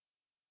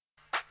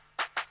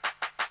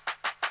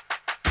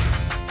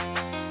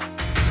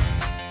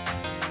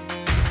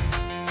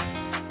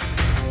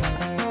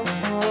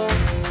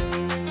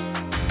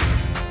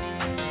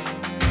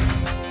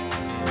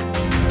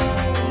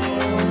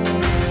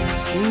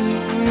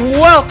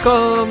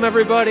Welcome,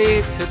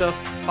 everybody, to the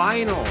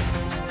final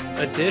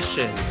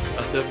edition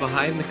of the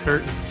Behind the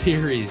Curtain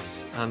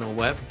series on the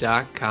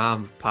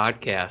web.com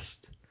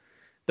podcast.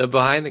 The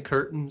Behind the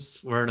Curtains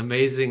were an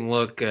amazing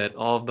look at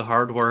all of the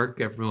hard work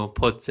everyone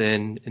puts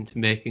into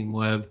making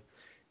web.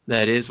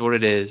 That is what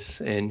it is.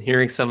 And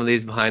hearing some of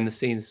these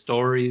behind-the-scenes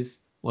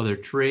stories, whether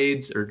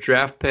trades or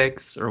draft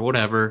picks or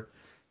whatever,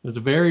 it was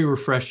a very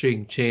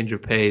refreshing change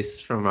of pace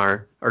from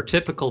our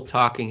typical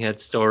talking head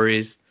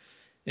stories.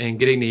 And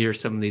getting to hear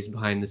some of these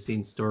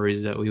behind-the-scenes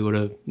stories that we would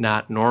have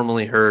not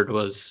normally heard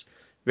was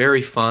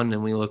very fun,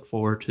 and we look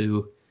forward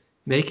to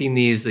making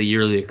these a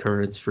yearly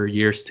occurrence for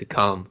years to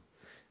come.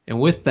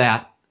 And with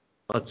that,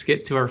 let's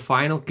get to our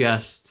final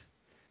guest,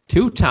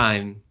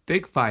 two-time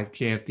Big Five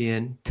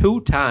champion,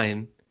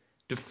 two-time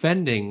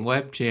defending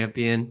web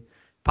champion,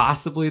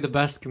 possibly the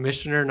best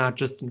commissioner, not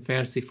just in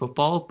fantasy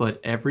football, but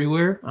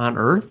everywhere on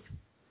earth.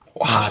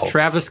 Wow.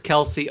 Travis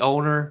Kelce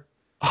owner,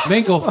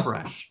 Mingo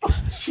Fresh.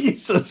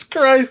 Jesus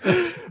Christ.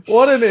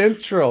 What an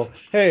intro.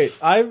 Hey,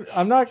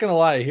 I'm not going to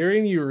lie.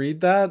 Hearing you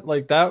read that,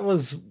 like that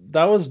was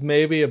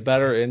maybe a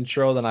better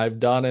intro than I've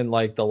done in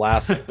like the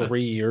last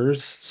 3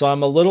 years. So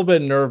I'm a little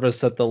bit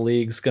nervous that the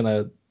league's going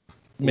to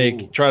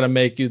try to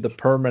make you the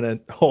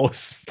permanent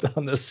host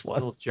on this one.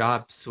 Little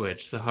job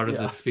switch. So how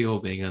does it feel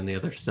being on the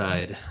other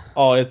side?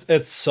 Oh,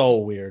 it's so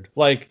weird.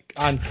 Like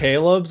on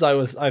Caleb's,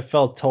 I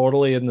felt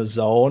totally in the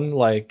zone.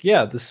 Like,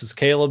 yeah, this is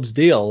Caleb's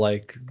deal.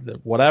 Like,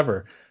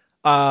 whatever.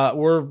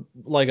 We're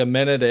like a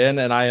minute in,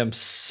 and I am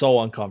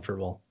so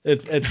uncomfortable.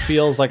 It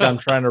feels like I'm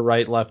trying to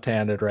write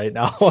left-handed right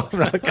now. I'm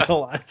not gonna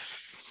lie.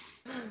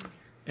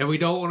 And we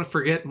don't want to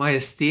forget my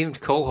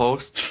esteemed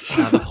co-host,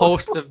 the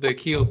host of the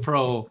Keel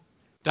Pro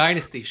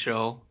Dynasty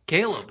show,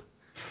 Caleb.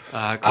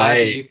 Glad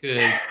that you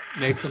could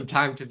make some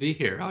time to be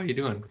here. How are you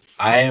doing?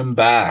 I am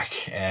back,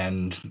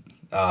 and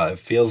it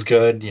feels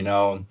good. You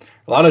know,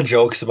 a lot of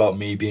jokes about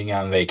me being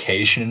on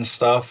vacation and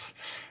stuff.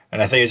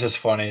 And I think it's just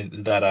funny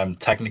that I'm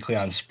technically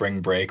on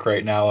spring break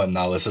right now, and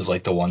now this is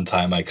like the one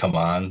time I come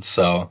on.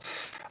 So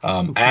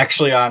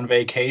actually on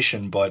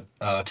vacation, but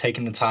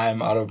taking the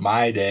time out of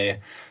my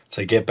day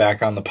to get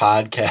back on the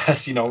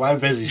podcast. You know, my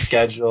busy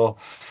schedule,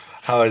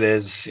 how it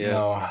is, you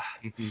know.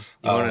 You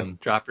want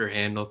to drop your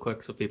handle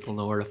quick so people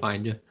know where to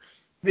find you?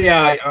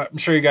 Yeah, I'm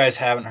sure you guys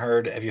haven't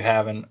heard. If you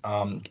haven't,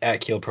 at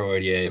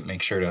KeelPro88,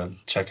 make sure to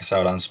check us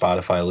out on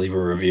Spotify. Leave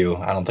a review.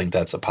 I don't think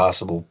that's a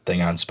possible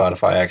thing on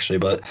Spotify, actually.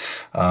 But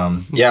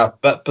yeah,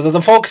 but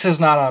the focus is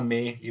not on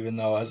me, even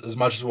though as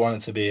much as we want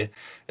it to be.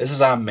 This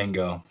is on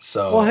Mingo.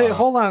 So, well, hey,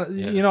 hold on.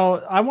 Yeah. You know,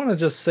 I want to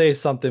just say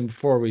something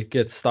before we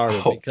get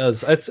started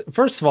because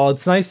first of all,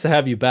 it's nice to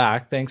have you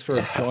back. Thanks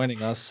for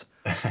joining us.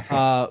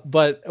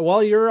 But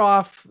while you're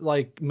off,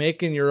 like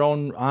making your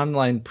own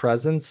online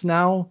presence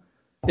now,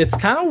 it's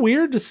kind of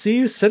weird to see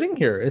you sitting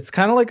here. It's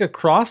kind of like a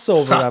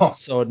crossover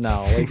episode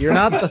now. Like you're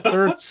not the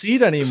third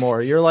seat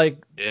anymore. You're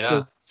like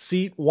the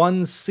seat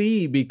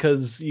 1C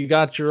because you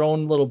got your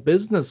own little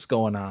business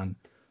going on.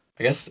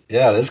 I guess,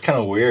 yeah, it is kind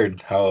of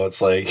weird how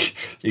it's like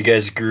you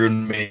guys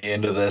groomed me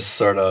into this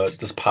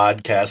this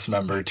podcast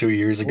member 2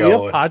 years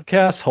ago. We a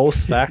podcast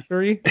host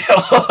factory?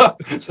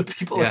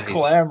 People are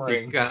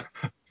clamoring.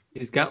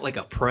 He's got like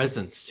a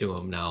presence to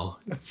him now.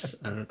 It's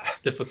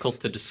difficult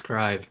to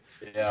describe.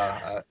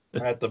 Yeah,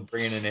 I have to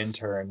bring in an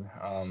intern.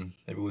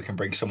 Maybe we can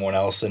bring someone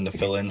else in to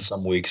fill in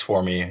some weeks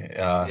for me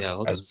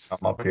as we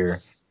come up here.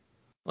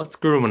 Let's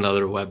groom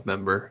another web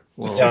member.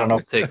 We'll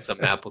take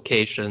some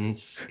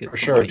applications. For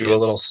sure, do a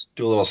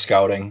little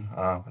scouting.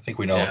 I think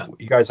we know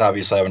you guys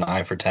obviously have an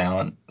eye for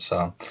talent.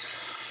 So,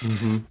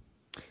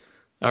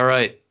 all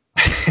right.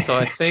 So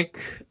I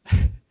think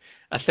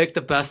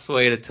the best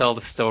way to tell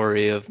the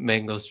story of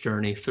Mingo's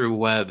journey through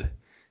web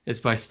is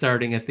by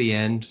starting at the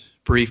end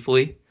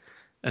briefly,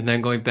 and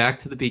then going back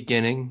to the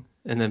beginning,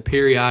 and then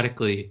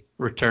periodically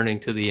returning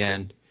to the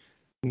end,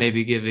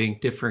 maybe giving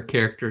different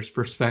characters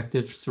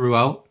perspectives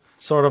throughout.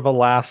 Sort of a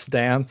Last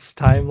Dance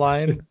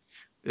timeline.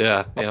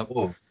 Yeah. I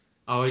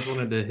always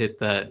wanted to hit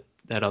that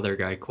other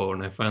guy quote,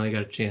 and I finally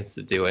got a chance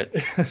to do it.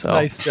 So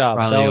nice job.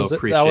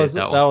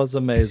 That was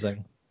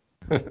amazing.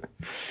 All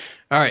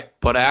right,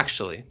 but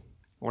actually,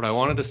 what I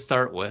wanted to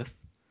start with,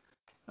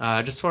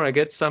 I just want to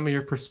get some of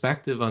your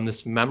perspective on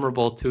this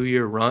memorable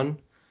 2-year run.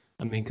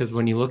 I mean, because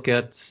when you look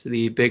at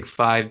the Big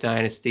Five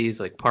dynasties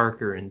like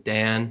Parker and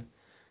Dan,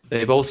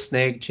 they both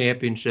snagged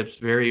championships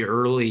very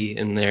early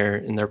in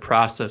their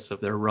process of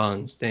their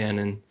runs. Dan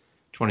in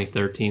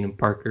 2013 and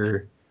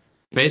Parker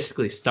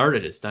basically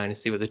started his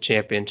dynasty with a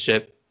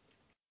championship.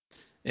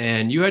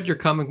 And you had your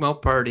coming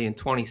out party in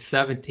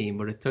 2017,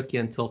 but it took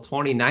you until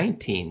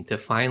 2019 to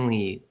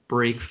finally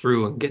break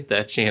through and get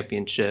that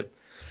championship.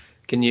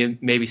 Can you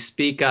maybe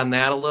speak on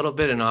that a little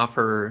bit and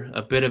offer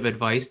a bit of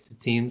advice to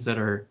teams that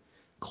are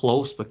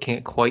close but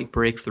can't quite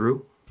break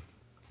through?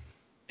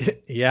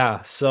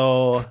 Yeah,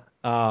 so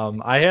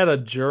I had a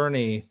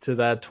journey to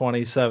that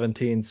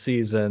 2017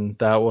 season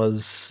that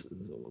was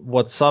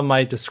what some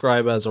might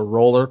describe as a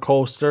roller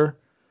coaster.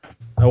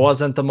 I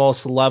wasn't the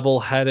most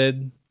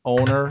level-headed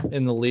owner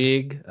in the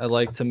league. I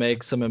like to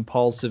make some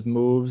impulsive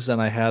moves,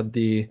 and I had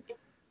the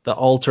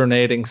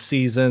alternating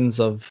seasons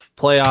of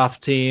playoff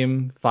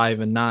team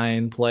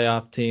 5-9,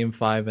 playoff team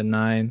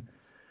 5-9.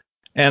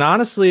 And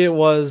honestly, it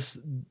was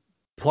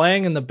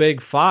playing in the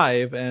Big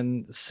Five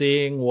and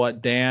seeing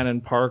what Dan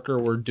and Parker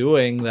were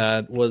doing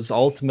that was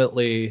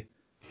ultimately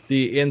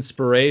the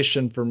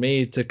inspiration for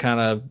me to kind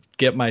of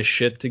get my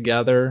shit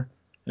together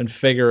and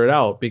figure it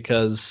out,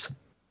 because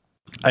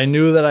I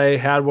knew that I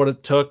had what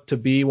it took to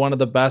be one of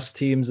the best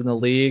teams in the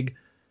league.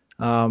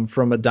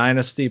 From a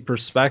dynasty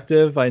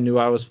perspective, I knew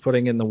I was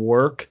putting in the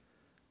work,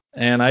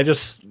 and I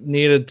just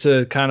needed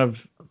to kind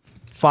of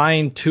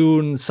fine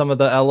tune some of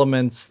the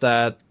elements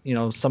that,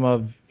 some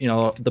of,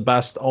 the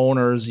best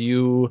owners,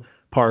 you,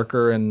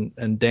 Parker,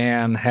 and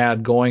Dan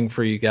had going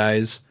for you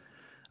guys.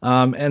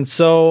 And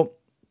so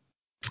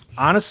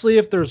honestly,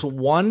 if there's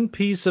one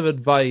piece of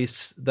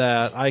advice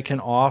that I can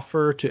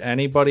offer to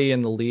anybody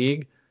in the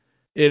league,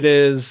 it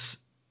is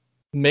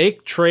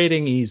make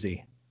trading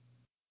easy.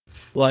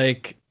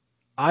 Like,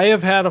 I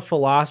have had a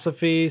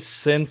philosophy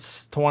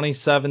since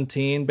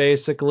 2017,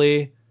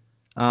 basically.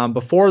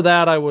 Before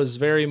that, I was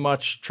very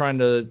much trying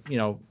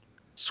to,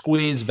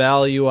 squeeze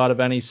value out of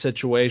any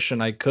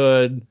situation I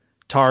could,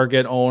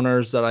 target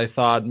owners that I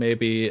thought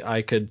maybe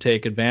I could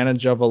take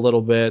advantage of a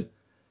little bit.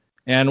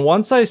 And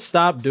once I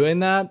stopped doing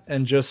that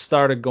and just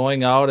started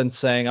going out and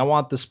saying, I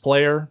want this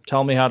player,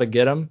 tell me how to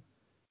get him,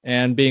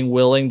 and being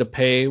willing to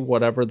pay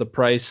whatever the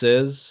price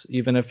is,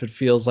 even if it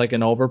feels like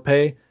an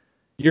overpay,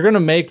 you're going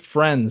to make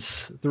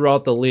friends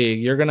throughout the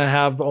league. You're going to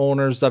have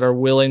owners that are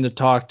willing to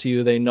talk to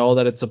you. They know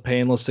that it's a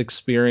painless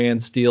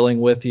experience dealing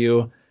with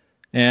you.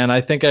 And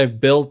I think I've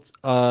built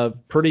a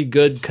pretty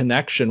good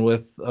connection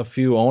with a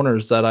few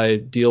owners that I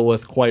deal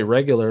with quite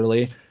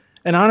regularly.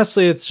 And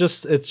honestly, it's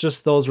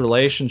just those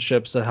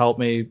relationships that help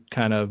me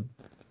kind of,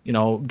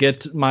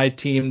 get my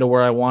team to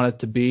where I want it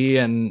to be.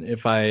 And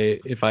if I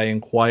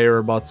inquire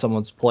about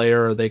someone's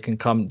player, they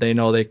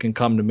know they can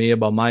come to me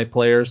about my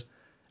players.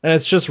 And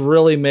it's just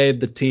really made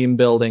the team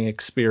building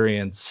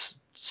experience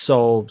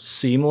so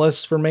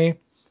seamless for me.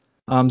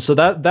 So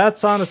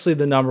that's honestly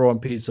the number one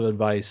piece of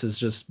advice, is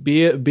just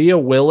be a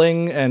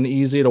willing and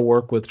easy to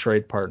work with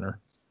trade partner.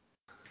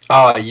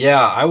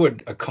 Yeah, I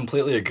would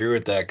completely agree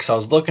with that, because I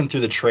was looking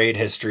through the trade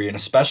history, and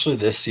especially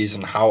this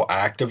season, how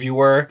active you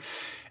were,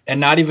 and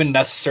not even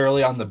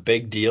necessarily on the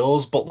big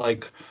deals, but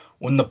like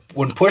when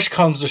push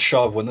comes to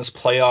shove, when this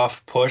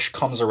playoff push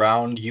comes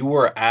around, you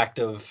were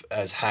active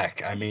as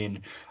heck. I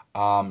mean,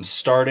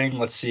 starting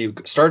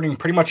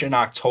pretty much in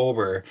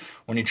October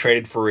when you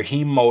traded for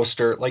Raheem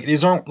Mostert. Like,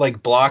 these aren't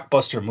like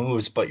blockbuster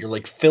moves, but you're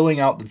like filling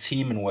out the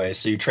team in ways.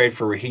 So you trade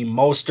for Raheem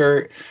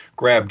Mostert,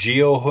 grab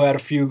Gio, who had a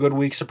few good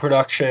weeks of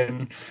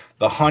production,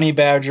 the Honey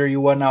Badger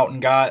you went out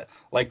and got.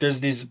 Like,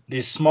 there's these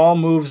small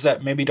moves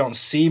that maybe don't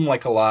seem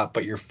like a lot,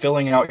 but you're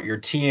filling out your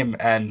team,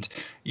 and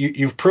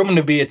you've proven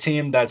to be a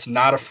team that's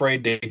not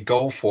afraid to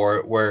go for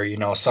it.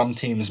 Where, some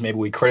teams, maybe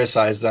we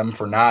criticize them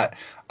for not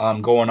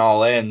going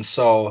all in.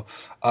 So,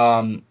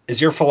 is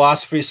your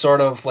philosophy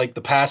sort of like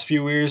the past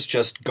few years,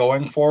 just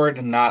going for it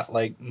and not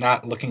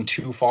looking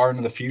too far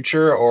into the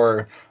future,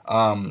 or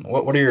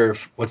what do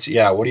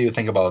you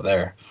think about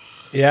there?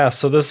 Yeah,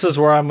 so this is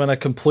where I'm going to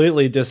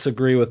completely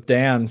disagree with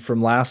Dan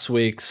from last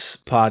week's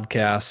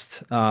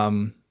podcast,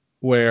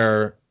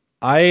 where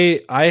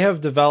I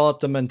have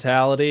developed a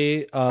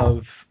mentality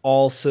of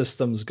all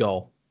systems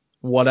go,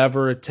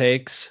 whatever it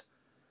takes.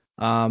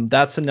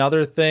 That's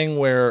another thing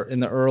where in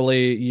the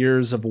early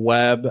years of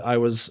web, I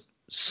was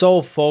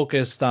so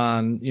focused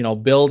on,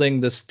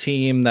 building this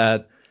team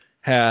that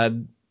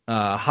had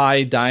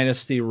high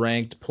dynasty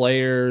ranked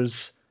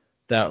players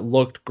that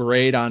looked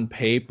great on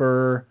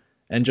paper,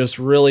 and just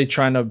really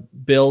trying to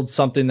build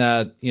something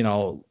that,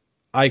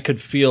 I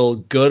could feel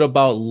good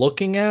about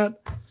looking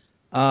at.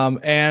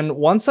 And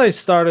once I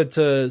started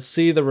to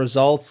see the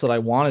results that I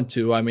wanted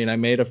to, I mean, I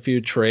made a few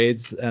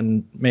trades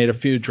and made a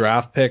few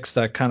draft picks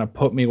that kind of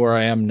put me where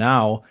I am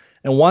now.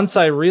 And once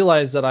I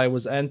realized that I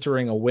was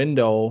entering a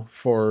window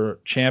for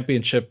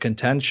championship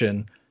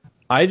contention,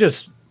 I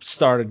just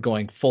started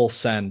going full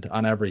send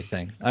on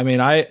everything. I mean,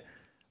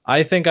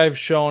 I think I've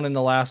shown in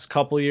the last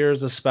couple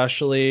years,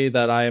 especially,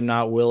 that I am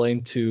not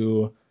willing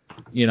to,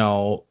 you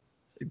know,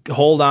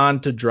 hold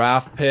on to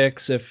draft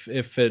picks if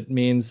it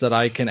means that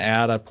I can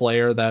add a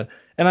player that,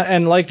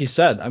 and like you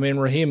said, I mean,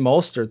 Raheem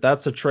Mostert,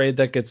 that's a trade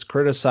that gets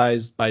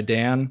criticized by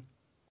Dan,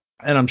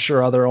 and I'm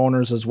sure other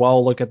owners as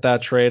well look at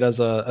that trade as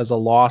a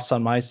loss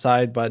on my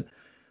side. But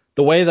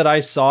the way that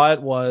I saw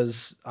it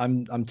was,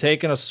 I'm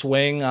taking a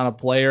swing on a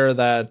player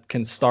that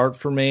can start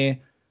for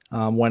me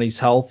when he's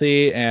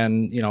healthy,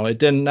 and it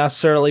didn't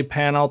necessarily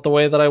pan out the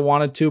way that I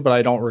wanted to, but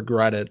I don't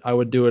regret it. I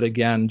would do it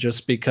again,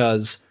 just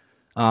because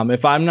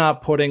if I'm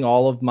not putting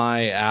all of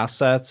my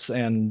assets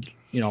and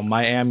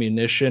my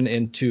ammunition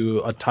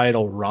into a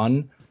title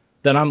run,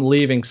 then I'm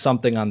leaving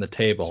something on the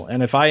table.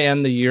 And if I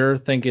end the year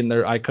thinking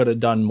that I could have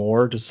done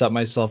more to set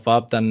myself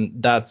up, then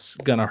that's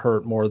gonna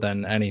hurt more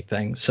than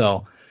anything.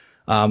 So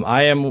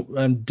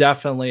I'm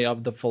definitely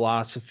of the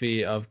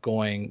philosophy of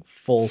going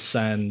full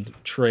send,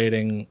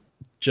 trading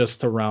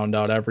just to round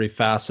out every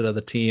facet of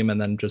the team,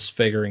 and then just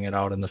figuring it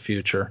out in the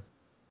future.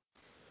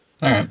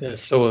 All right. Yeah,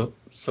 so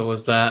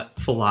was that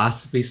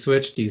philosophy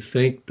switch? Do you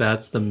think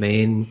that's the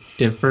main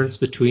difference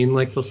between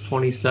like those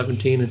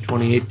 2017 and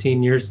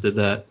 2018 years? Did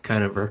that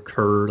kind of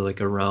occur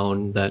like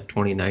around that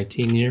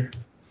 2019 year?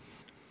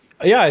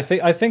 Yeah, I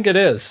think it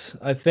is.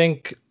 I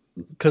think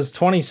because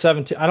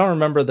 2017, I don't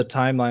remember the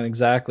timeline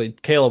exactly.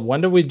 Caleb,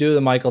 when did we do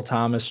the Michael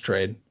Thomas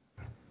trade?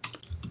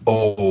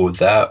 Oh,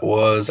 that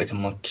was, I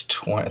can look,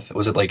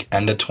 was it like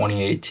end of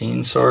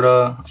 2018 sort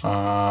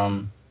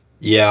of?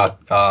 Yeah,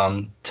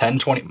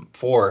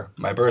 10/24,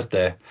 my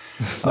birthday,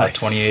 Nice.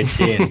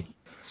 2018.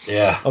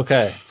 Yeah.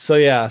 Okay,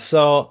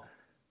 so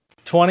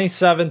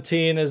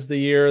 2017 is the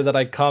year that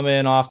I come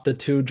in off the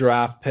 2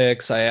 draft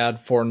picks. I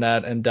add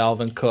Fournette and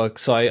Dalvin Cook.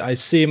 So I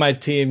see my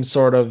team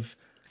sort of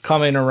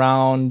coming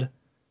around.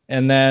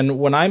 And then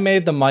when I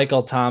made the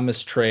Michael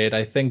Thomas trade,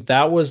 I think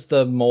that was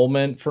the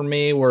moment for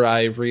me where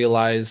I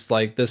realized,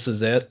 like, this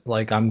is it.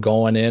 Like, I'm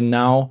going in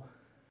now.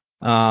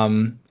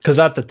 Because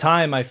at the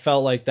time I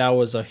felt like that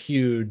was a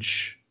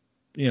huge,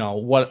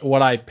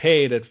 what I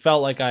paid. It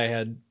felt like I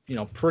had,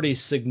 pretty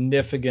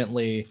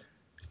significantly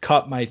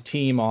cut my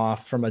team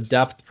off from a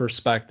depth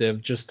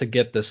perspective just to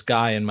get this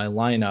guy in my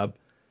lineup.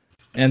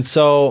 And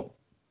so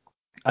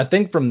I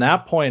think from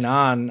that point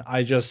on,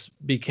 I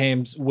just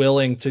became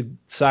willing to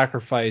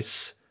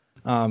sacrifice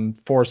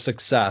for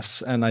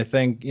success. And I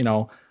think,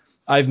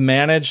 I've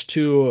managed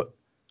to,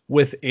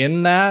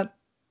 within that,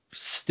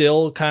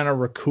 still kind of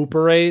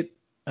recuperate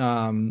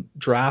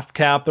draft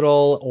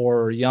capital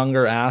or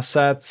younger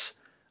assets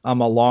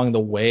along the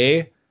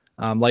way.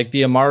 Like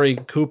the Amari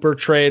Cooper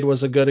trade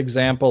was a good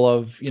example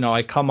of,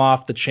 I come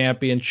off the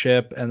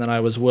championship and then I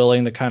was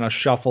willing to kind of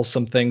shuffle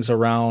some things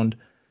around.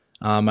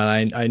 And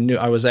I knew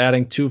I was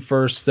adding 2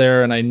 firsts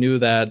there, and I knew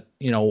that,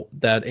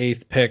 that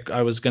 8th pick,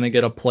 I was going to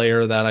get a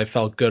player that I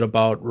felt good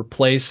about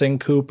replacing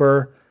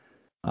Cooper.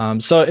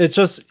 So it's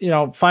just,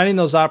 finding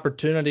those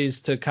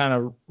opportunities to kind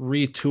of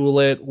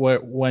retool it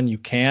when you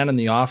can in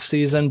the off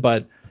season.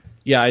 But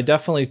yeah, I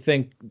definitely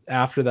think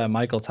after that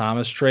Michael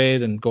Thomas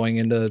trade and going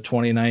into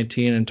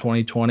 2019 and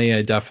 2020,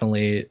 I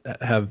definitely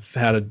have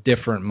had a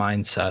different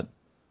mindset.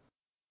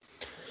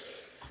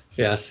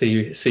 Yeah, so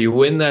you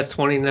win that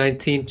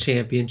 2019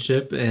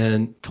 championship,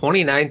 and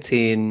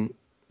 2019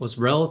 was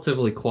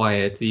relatively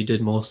quiet. You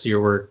did most of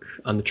your work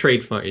on the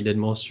trade front. You did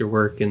most of your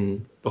work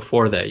in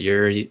before that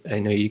year. I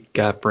know you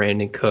got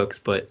Brandon Cooks,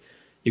 but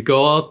you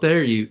go out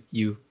there,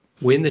 you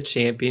win the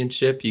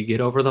championship, you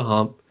get over the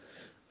hump.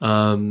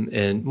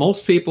 And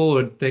most people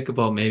would think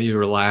about maybe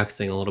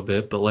relaxing a little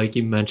bit, but like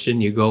you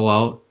mentioned, you go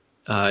out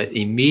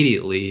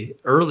immediately,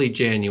 early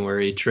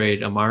January,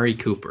 trade Amari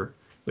Cooper,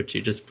 which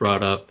you just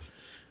brought up.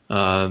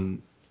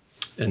 Um,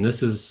 and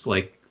this is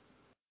like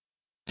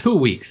 2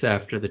 weeks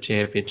after the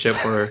championship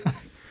where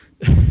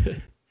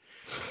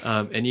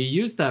and you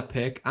use that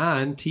pick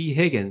on T.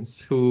 Higgins,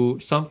 who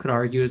some could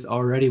argue is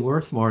already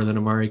worth more than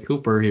Amari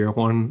Cooper here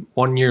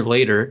one year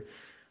later.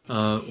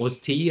 Was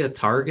T a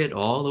target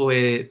all the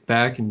way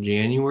back in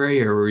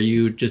January, or were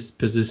you just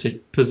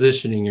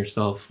positioning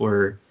yourself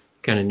where you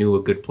kind of knew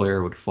a good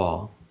player would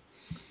fall?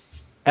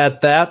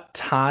 At that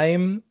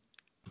time,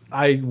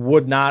 I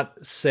would not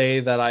say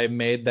that I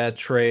made that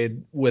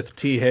trade with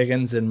T.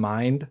 Higgins in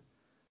mind.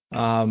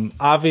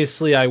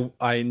 Obviously,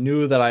 I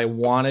knew that I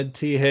wanted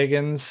T.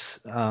 Higgins.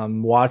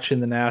 Watching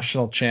the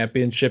national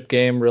championship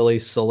game really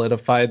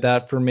solidified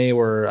that for me,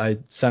 where I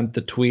sent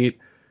the tweet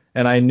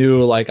and I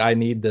knew, like, I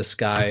need this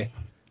guy.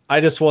 I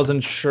just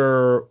wasn't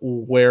sure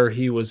where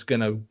he was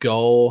going to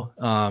go,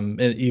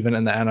 even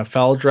in the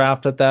NFL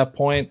draft at that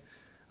point.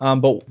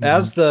 But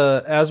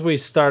as we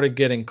started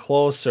getting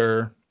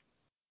closer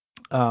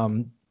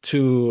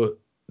to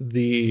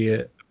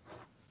the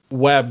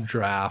web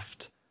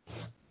draft,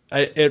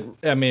 it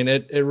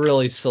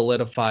really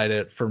solidified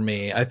it for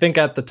me. I think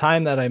at the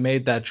time that I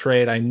made that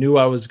trade, I knew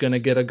I was going to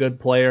get a good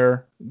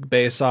player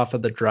based off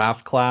of the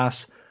draft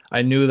class.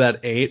 I knew that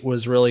 8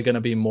 was really going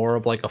to be more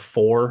of like a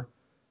 4.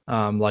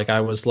 Like I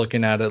was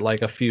looking at it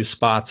like a few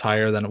spots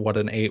higher than what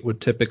an 8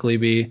 would typically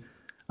be.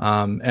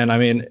 And I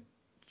mean,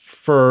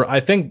 I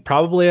think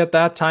probably at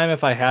that time,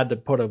 if I had to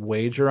put a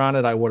wager on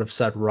it, I would have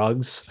said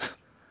Ruggs.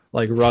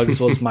 Like Ruggs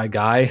was my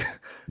guy.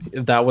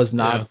 That was Yeah.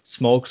 not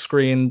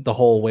smokescreen the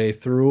whole way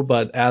through,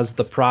 but as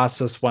the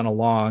process went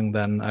along,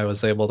 then I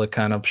was able to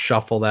kind of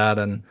shuffle that,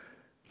 and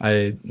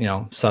I,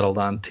 settled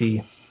on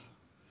T.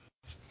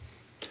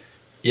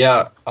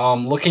 Yeah,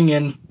 looking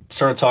in,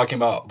 started talking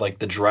about like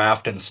the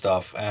draft and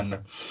stuff, and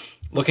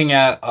looking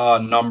at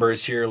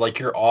numbers here, like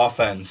your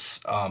offense,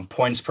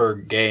 points per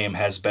game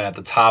has been at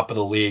the top of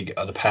the league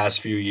the past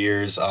few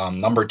years.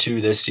 Number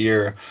 2 this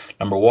year,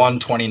 number 1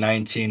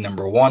 2019,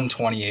 number 1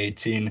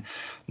 2018,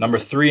 number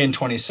 3 in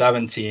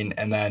 2017,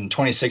 and then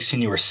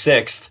 2016 you were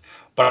 6th.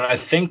 But I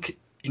think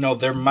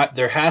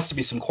there has to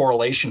be some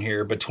correlation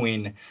here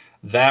between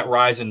that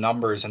rise in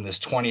numbers and this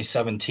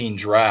 2017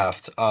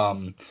 draft.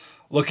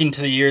 looking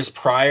to the years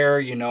prior,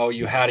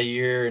 you had a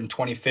year in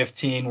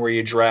 2015 where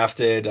you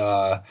drafted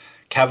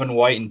Kevin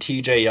White and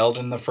TJ Yeldon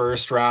in the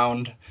first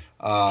round,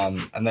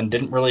 and then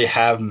didn't really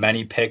have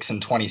many picks in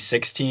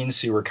 2016,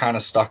 so you were kind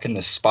of stuck in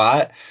this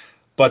spot.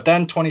 But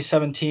then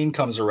 2017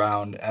 comes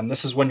around, and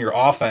this is when your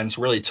offense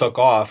really took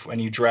off,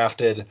 and you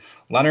drafted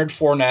Leonard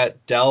Fournette,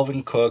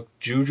 Dalvin Cook,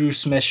 Juju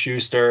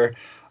Smith-Schuster,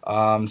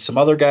 some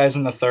other guys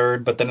in the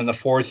third, but then in the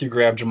fourth you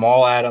grabbed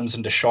Jamal Adams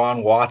and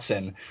Deshaun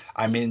Watson.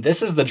 I mean,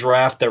 this is the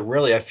draft that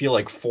really, I feel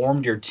like,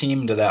 formed your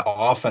team to that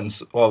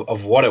offense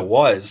of what it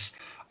was.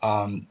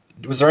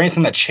 Was there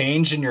anything that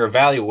changed in your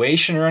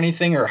evaluation or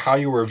anything, or how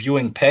you were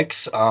viewing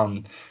picks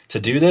to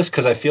do this?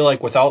 Because I feel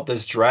like without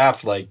this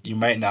draft, like, you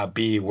might not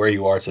be where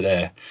you are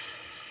today.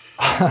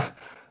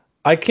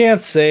 I can't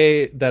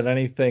say that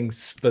anything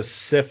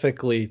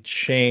specifically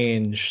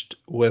changed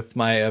with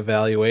my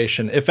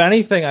evaluation. If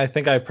anything, I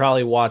think I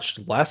probably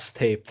watched less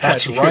tape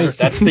That's that right. year.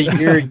 That's the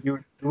year you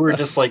were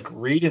just like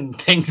reading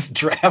things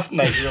draft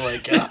night. You're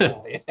like,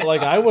 oh, yeah.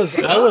 Like I was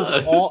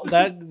all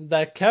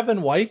that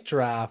Kevin White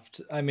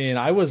draft. I mean,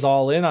 I was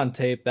all in on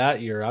tape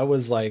that year. I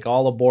was like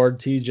all aboard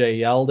TJ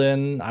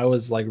Yeldon. I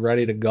was like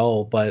ready to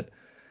go. But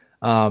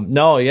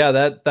no, yeah,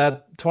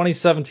 that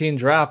 2017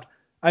 draft.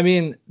 I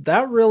mean,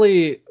 that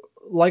really,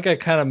 like I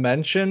kind of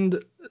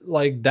mentioned,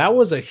 like that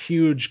was a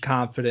huge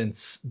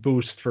confidence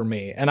boost for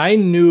me. And I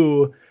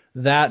knew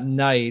that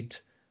night,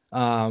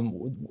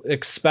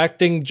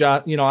 expecting,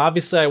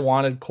 obviously I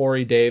wanted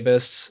Corey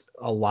Davis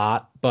a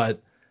lot,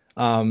 but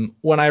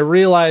when I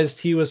realized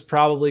he was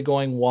probably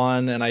going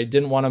one and I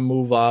didn't want to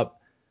move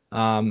up,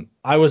 I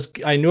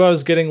knew I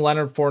was getting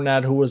Leonard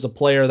Fournette, who was a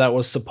player that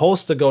was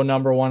supposed to go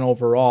number one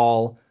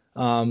overall,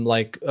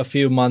 like a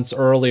few months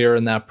earlier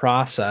in that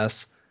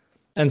process.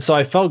 And so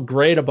I felt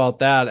great about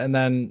that. And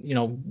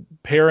then,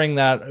 pairing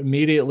that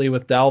immediately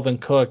with Dalvin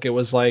Cook, it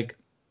was like,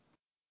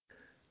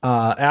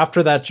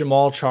 after that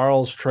Jamal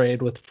Charles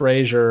trade with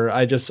Frazier,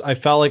 I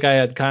felt like I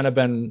had kind of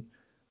been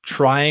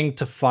trying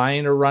to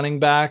find a running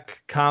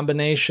back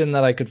combination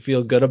that I could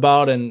feel good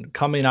about. And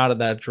coming out of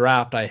that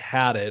draft, I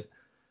had it.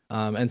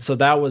 And so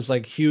that was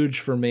like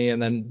huge for me.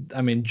 And then,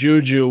 I mean,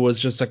 Juju was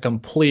just a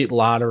complete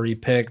lottery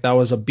pick. That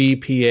was a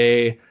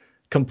BPA.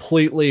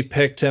 Completely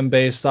picked him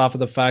based off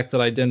of the fact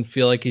that I didn't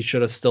feel like he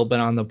should have still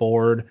been on the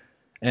board.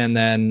 And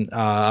then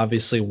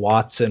obviously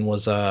Watson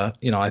was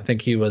I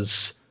think he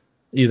was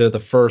either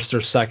the first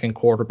or second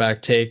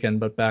quarterback taken,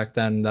 but back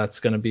then that's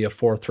going to be a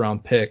fourth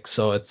round pick.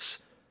 So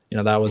it's,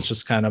 that was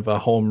just kind of a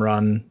home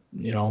run,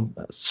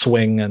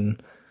 swing.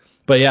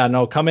 But yeah,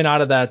 no, coming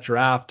out of that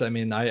draft, I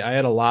mean, I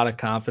had a lot of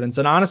confidence.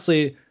 And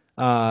honestly,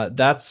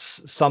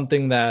 that's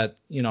something that,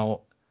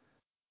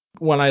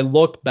 when I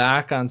look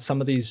back on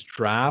some of these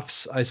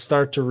drafts, I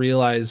start to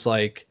realize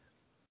like,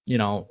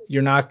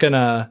 you're not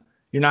gonna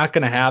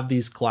have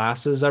these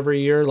classes every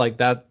year. Like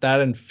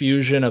that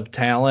infusion of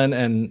talent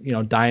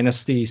and,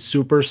 dynasty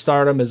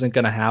superstardom isn't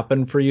gonna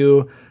happen for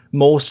you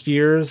most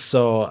years.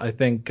 So I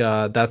think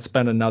that's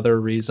been another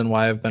reason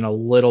why I've been a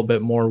little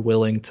bit more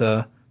willing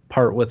to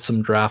part with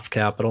some draft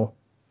capital.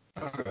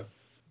 Okay.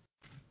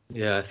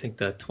 Yeah, I think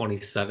that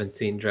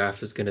 2017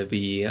 draft is going to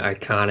be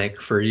iconic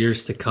for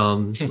years to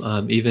come.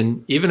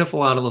 Even if a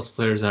lot of those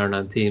players aren't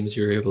on teams,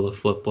 you're able to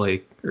flip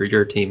or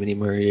your team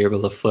anymore. You're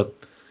able to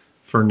flip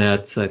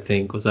Fournette. I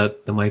think was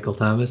that the Michael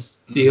Thomas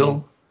deal.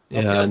 Mm-hmm.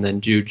 Yeah, okay. And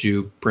then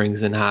Juju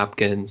brings in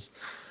Hopkins,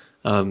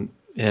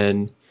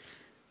 and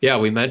yeah,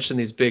 we mentioned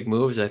these big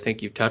moves. I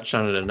think you've touched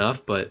on it enough,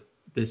 but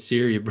this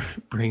year you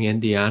bring in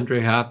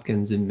DeAndre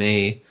Hopkins in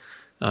May.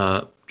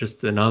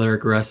 Just another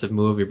aggressive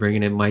move. You're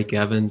bringing in Mike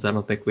Evans. I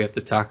don't think we have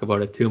to talk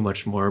about it too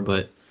much more,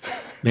 but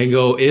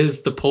Mingo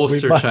is the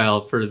poster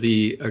child for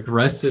the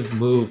aggressive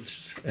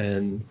moves,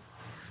 and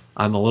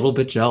I'm a little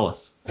bit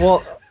jealous.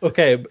 Well,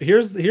 okay,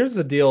 here's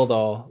the deal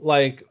though.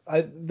 Like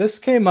this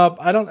came up,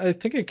 I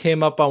think it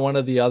came up on one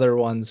of the other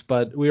ones,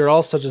 but we were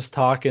also just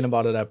talking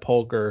about it at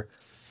poker.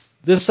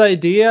 This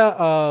idea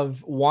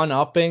of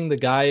one-upping the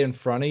guy in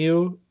front of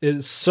you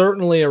is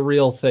certainly a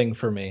real thing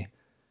for me.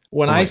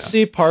 When I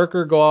see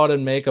Parker go out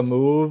and make a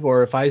move,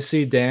 or if I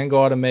see Dan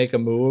go out and make a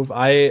move,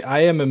 I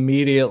am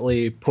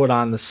immediately put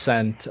on the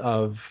scent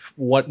of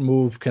what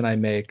move can I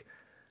make.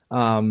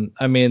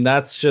 I mean,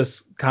 that's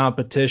just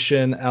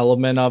competition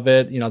element of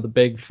it. The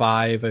big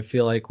five, I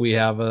feel like we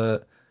have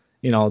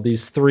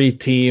these three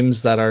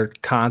teams that are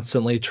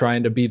constantly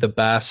trying to be the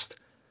best.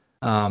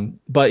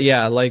 But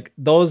yeah, like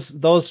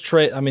those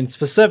trade, I mean,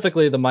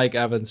 specifically the Mike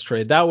Evans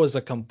trade, that was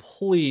a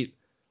complete,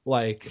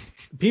 like,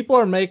 people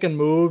are making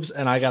moves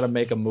and I got to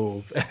make a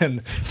move.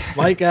 And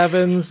Mike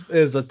Evans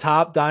is a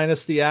top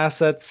dynasty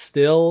asset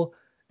still.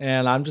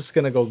 And I'm just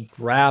going to go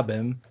grab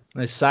him.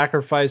 I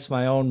sacrificed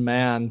my own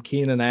man,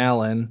 Keenan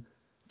Allen,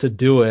 to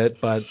do it.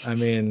 But I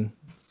mean,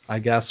 I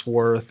guess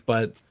worth,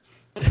 but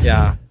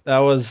yeah, that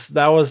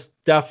was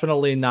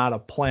definitely not a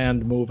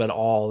planned move at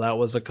all. That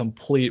was a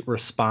complete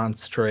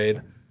response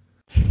trade.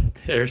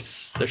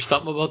 There's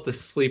something about the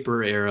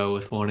sleeper era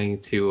with wanting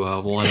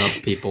to one up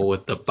people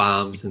with the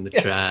bombs in the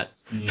chat.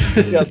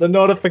 Yeah, the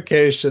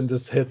notification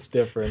just hits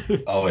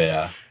different. Oh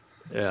yeah.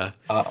 Yeah.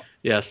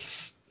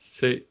 Yes.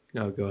 So,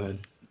 no, go ahead.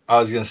 I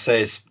was going to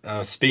say,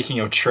 speaking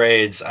of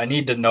trades, I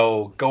need to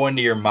know, go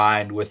into your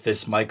mind with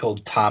this Michael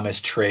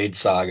Thomas trade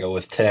saga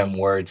with Tim,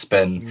 where it's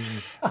been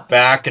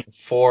back and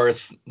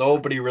forth.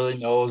 Nobody really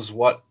knows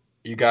what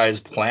you guys'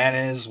 plan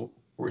is,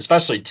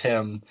 especially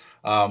Tim.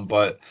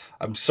 But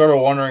I'm sort of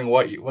wondering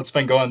what's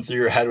been going through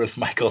your head with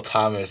Michael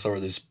Thomas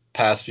over these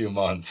past few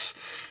months.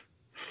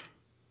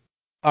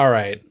 All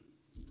right.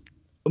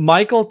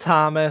 Michael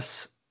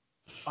Thomas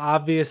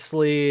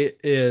obviously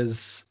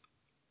is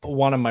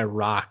one of my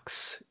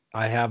rocks.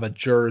 I have a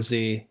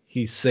jersey.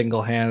 He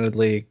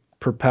single-handedly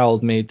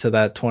propelled me to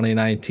that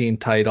 2019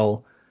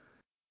 title.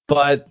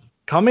 But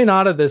coming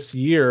out of this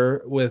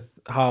year with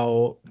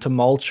how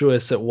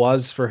tumultuous it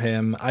was for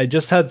him, I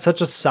just had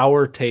such a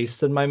sour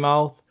taste in my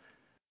mouth.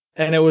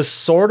 And it was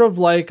sort of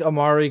like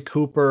Amari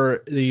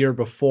Cooper the year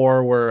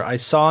before, where I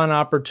saw an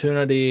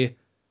opportunity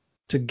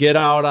to get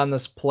out on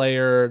this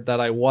player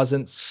that I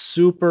wasn't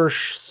super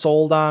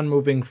sold on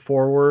moving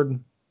forward.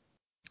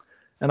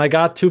 And I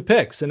got 2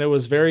 picks, and it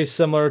was very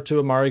similar to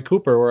Amari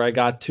Cooper, where I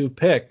got 2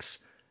 picks,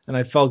 and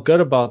I felt good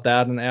about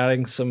that and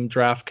adding some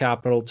draft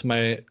capital to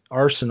my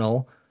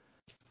arsenal.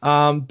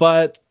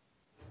 But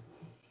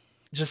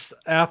just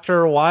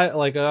after a while,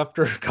 like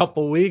after a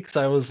couple weeks,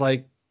 I was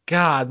like,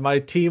 God, my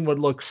team would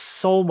look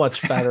so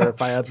much better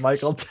if I had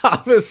Michael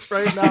Thomas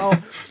right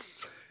now.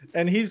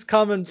 And he's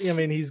coming, I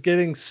mean, he's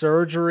getting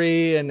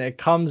surgery, and it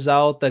comes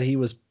out that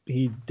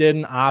he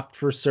didn't opt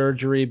for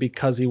surgery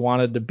because he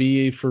wanted to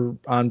be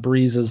on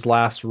Breeze's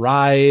last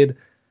ride.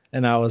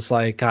 And I was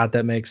like, God,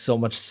 that makes so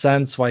much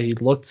sense why he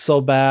looked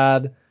so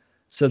bad.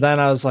 So then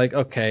I was like,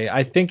 okay,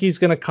 I think he's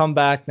going to come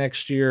back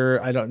next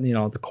year. I don't,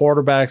 the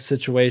quarterback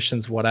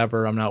situation's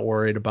whatever. I'm not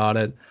worried about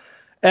it.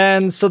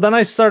 And so then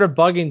I started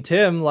bugging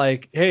Tim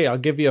like, hey, I'll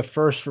give you a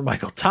first for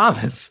Michael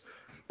Thomas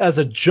as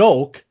a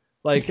joke.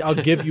 Like, I'll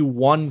give you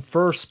 1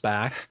 first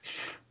back.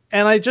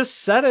 And I just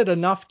said it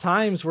enough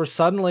times where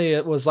suddenly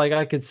it was like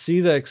I could see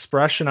the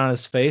expression on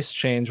his face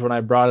change when I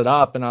brought it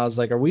up. And I was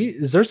like,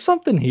 is there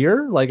something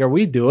here? Like, are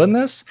we doing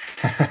this?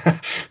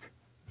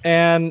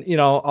 And,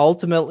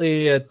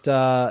 ultimately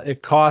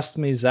it cost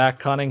me Zach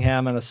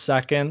Cunningham in a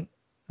second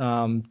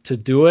to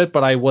do it,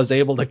 but I was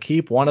able to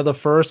keep one of the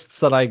firsts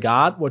that I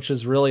got, which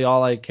is really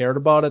all I cared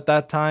about at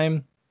that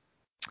time.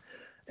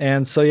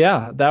 And so,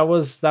 yeah, that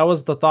was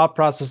the thought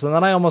process. And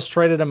then I almost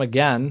traded him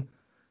again.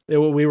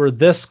 We were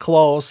this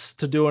close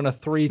to doing a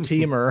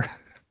 3-teamer,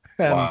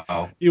 and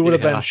Wow. he would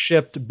have been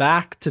shipped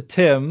back to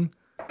Tim.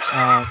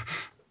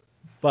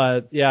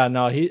 But yeah,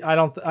 no,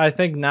 I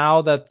think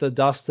now that the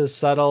dust has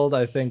settled,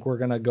 I think we're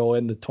going to go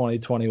into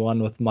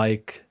 2021 with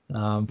Mike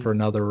for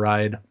another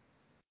ride.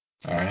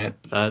 All right.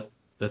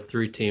 The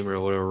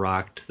 3-teamer would have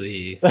rocked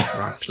the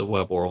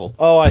web world.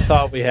 Oh, I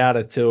thought we had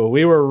it too.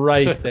 We were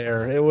right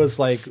there. It was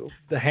like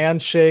the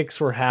handshakes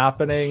were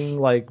happening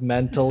like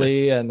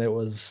mentally, and it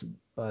was,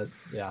 but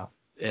yeah.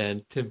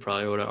 And Tim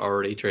probably would have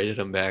already traded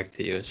him back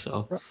to you.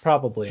 So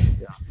probably,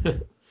 yeah.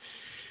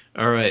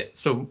 All right,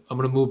 so I'm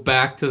gonna move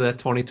back to that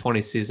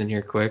 2020 season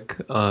here quick.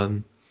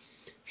 So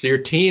your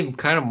team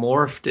kind of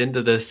morphed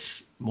into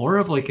this more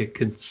of like a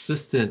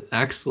consistent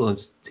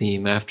excellence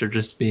team after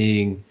just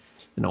being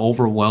an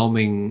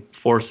overwhelming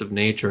force of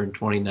nature in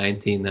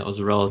 2019 that was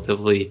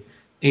relatively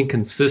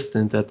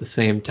inconsistent at the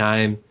same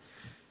time.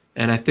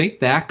 And I think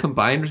that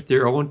combined with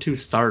your 0-2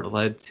 start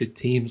led to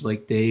teams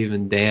like Dave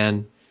and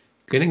Dan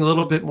getting a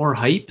little bit more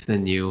hype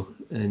than you.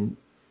 And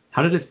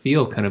how did it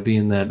feel kind of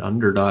being that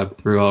underdog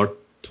throughout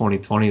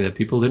 2020 that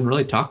people didn't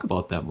really talk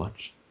about that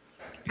much,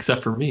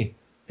 except for me?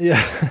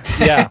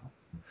 Yeah.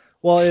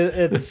 Well,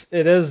 it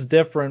is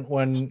different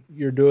when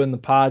you're doing the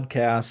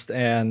podcast,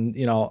 and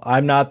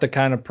I'm not the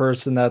kind of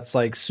person that's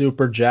like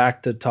super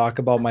jacked to talk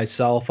about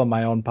myself on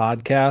my own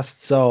podcast.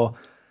 So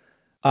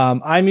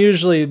I'm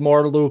usually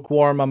more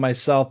lukewarm on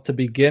myself to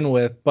begin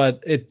with,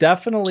 but it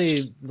definitely,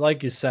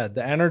 like you said,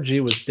 the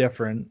energy was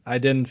different. I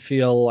didn't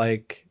feel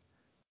like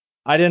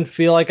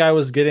I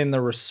was getting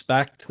the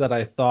respect that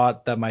I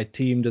thought that my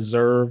team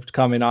deserved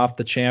coming off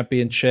the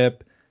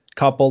championship,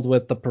 coupled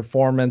with the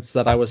performance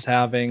that I was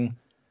having.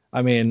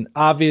 I mean,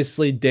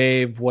 obviously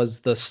Dave was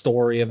the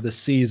story of the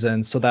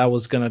season, so that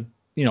was going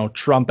to,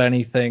 trump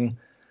anything.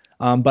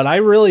 But I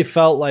really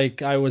felt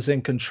like I was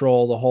in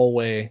control the whole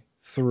way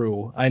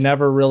through. I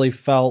never really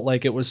felt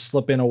like it was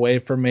slipping away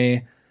from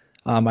me.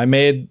 I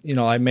made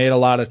a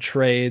lot of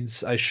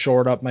trades. I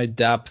shored up my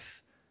depth,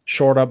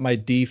 shored up my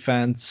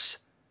defense.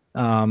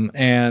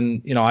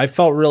 And I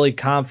felt really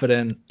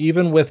confident,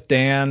 even with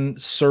Dan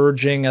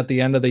surging at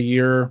the end of the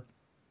year.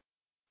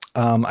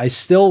 I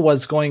still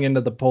was going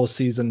into the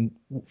postseason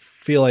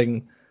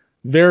feeling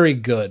very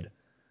good.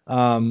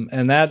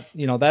 And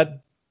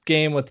that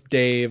game with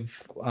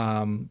Dave,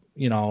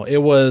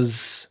 it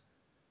was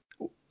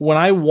when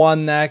I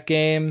won that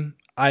game,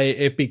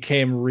 it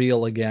became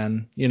real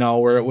again,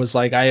 where it was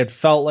like I had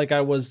felt like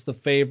I was the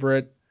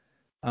favorite.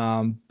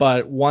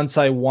 But once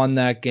I won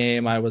that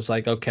game, I was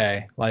like,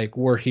 okay, like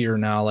we're here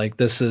now. Like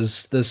this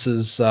is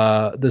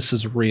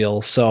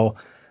real. So,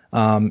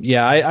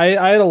 yeah,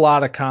 I had a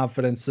lot of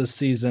confidence this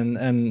season,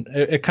 and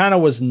it kind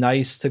of was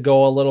nice to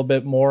go a little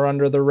bit more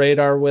under the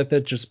radar with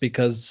it, just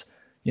because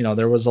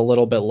there was a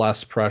little bit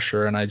less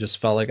pressure, and I just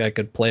felt like I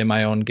could play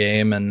my own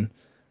game and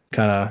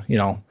kind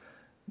of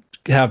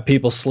have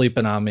people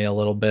sleeping on me a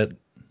little bit.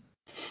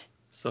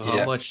 So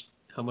Yeah.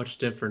 how much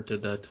different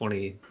did the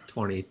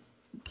 2020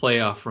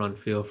 playoff run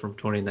feel from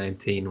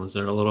 2019? Was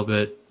there a little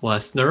bit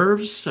less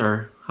nerves,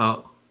 or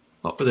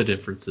what were the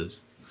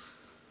differences?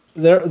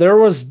 There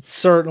was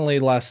certainly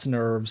less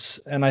nerves,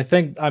 and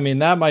I mean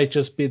that might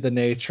just be the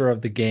nature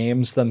of the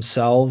games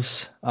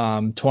themselves.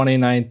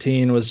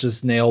 2019 was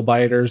just nail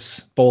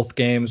biters. Both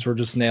games were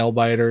just nail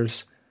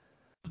biters.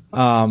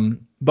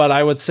 But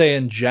I would say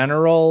in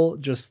general,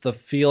 just the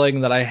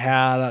feeling that I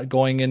had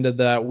going into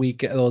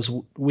those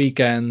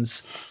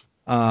weekends,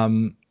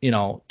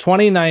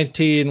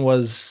 2019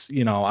 was,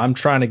 I'm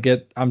trying to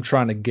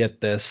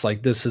get this,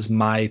 like, this is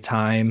my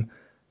time.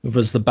 It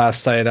was the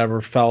best I had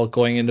ever felt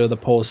going into the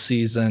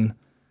postseason.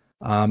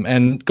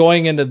 And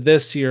going into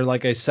this year,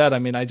 like I said, I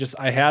mean, I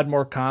had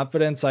more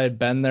confidence. I had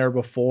been there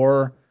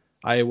before.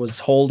 I was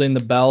holding the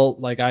belt.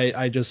 Like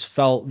I just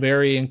felt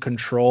very in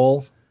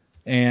control.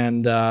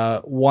 And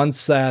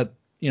once I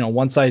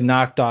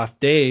knocked off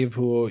Dave,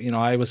 who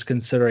I was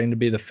considering to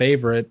be the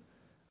favorite,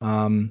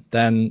 then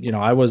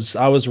I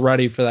was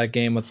ready for that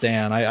game with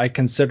Dan. I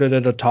considered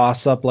it a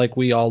toss up, like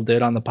we all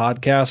did on the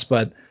podcast,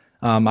 but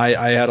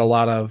I had a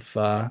lot of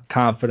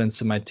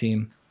confidence in my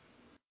team.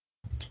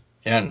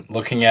 And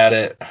looking at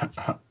it,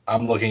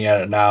 I'm looking at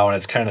it now, and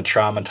it's kind of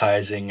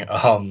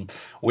traumatizing.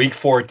 Week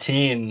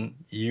 14,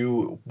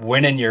 you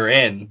win and you're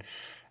in,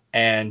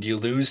 and you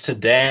lose to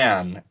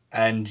Dan,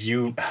 and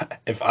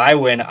if I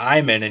win,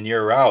 I'm in and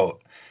you're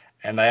out.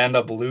 And I end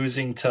up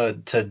losing to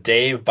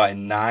Dave by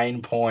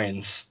 9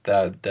 points.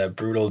 That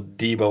brutal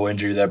Debo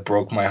injury that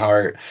broke my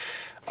heart.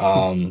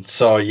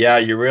 So yeah,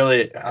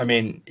 I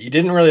mean, you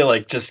didn't really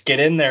like just get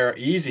in there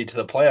easy to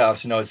the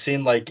playoffs. It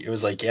seemed like it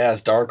was like, yeah,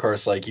 it's dark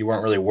horse, like you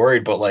weren't really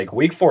worried, but like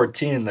week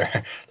 14,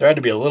 there had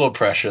to be a little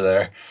pressure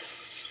there.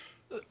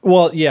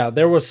 Well, yeah,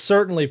 there was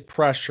certainly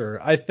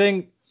pressure. I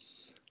think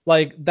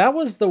like that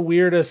was the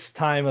weirdest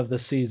time of the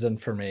season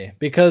for me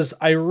because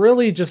I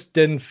really just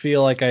didn't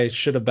feel like I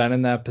should have been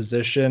in that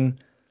position.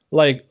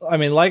 Like, I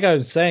mean, like I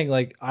was saying,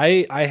 like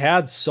I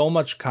had so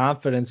much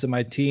confidence in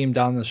my team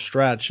down the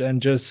stretch,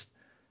 and just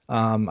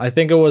I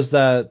think it was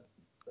that,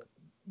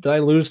 did I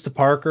lose to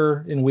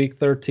Parker in week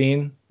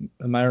 13?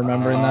 Am I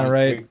remembering that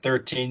right? Week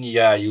 13,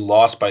 yeah, you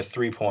lost by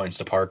 3 points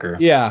to Parker.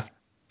 Yeah,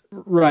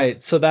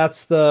 right. So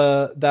that's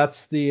the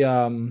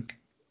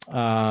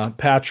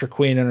Patrick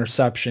Queen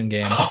interception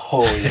game.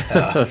 Oh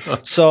yeah.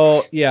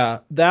 So yeah,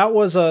 that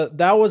was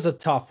a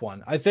tough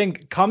one. I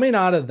think coming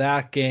out of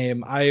that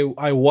game,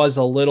 I was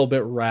a little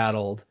bit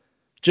rattled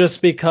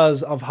just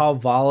because of how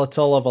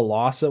volatile of a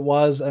loss it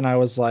was, and I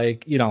was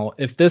like,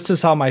 if this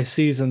is how my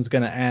season's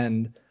gonna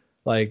end,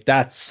 like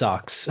that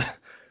sucks.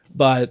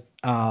 But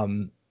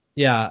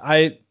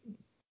yeah,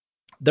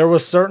 there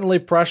was certainly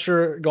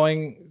pressure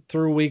going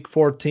through week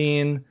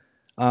 14,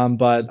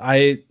 but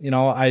I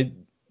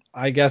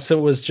guess it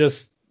was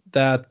just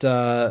that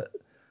the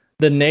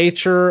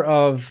nature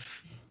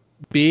of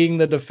being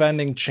the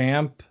defending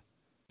champ,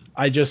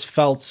 I just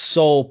felt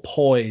so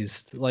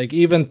poised. Like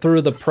even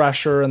through the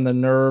pressure and the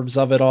nerves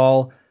of it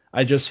all,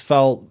 I just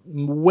felt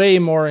way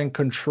more in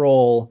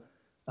control,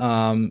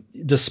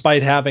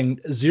 despite having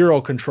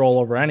zero control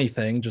over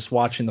anything, just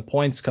watching the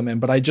points come in.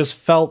 But I just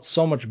felt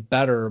so much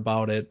better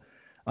about it,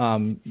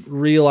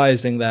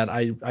 realizing that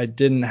I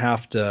didn't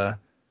have to.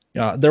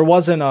 There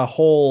wasn't a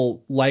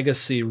whole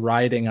legacy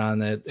riding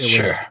on it. It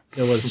Sure.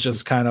 was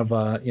just kind of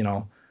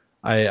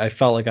I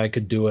felt like I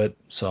could do it.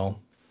 So.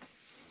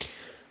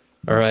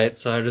 All right,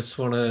 so I just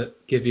want to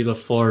give you the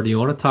floor. Do you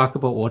want to talk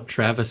about what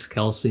Travis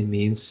Kelce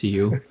means to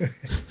you?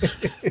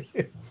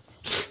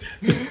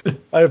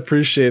 I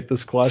appreciate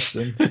this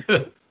question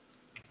or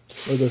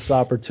this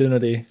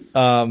opportunity.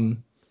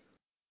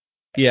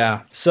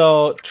 Yeah.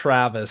 So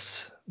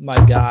Travis, my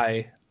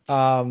guy,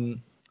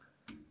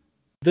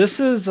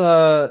 this is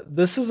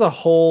a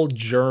whole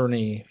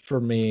journey for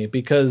me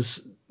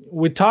because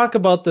we talk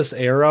about this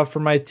era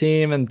for my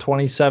team in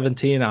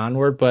 2017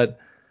 onward, but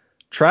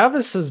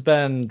Travis has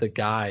been the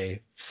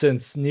guy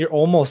since near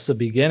almost the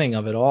beginning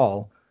of it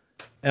all.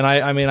 And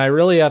I mean, I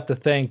really have to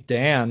thank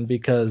Dan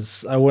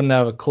because I wouldn't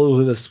have a clue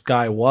who this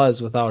guy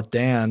was without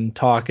Dan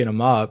talking him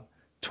up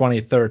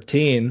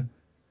 2013,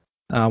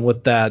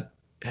 with that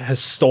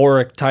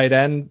historic tight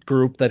end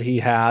group that he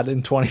had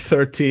in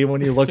 2013. When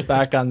you look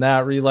back on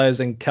that,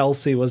 realizing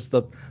Kelce was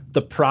the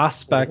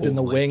prospect in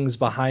the wings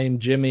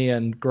behind Jimmy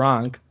and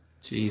Gronk.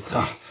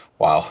 Jesus.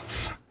 Wow.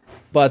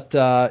 But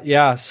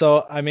yeah,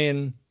 so I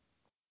mean,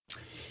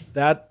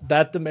 that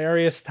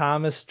Demaryius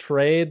Thomas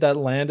trade that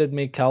landed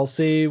me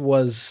Kelce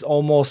was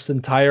almost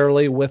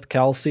entirely with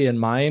Kelce in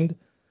mind.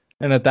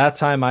 And at that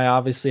time, I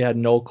obviously had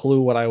no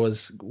clue what I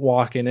was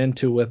walking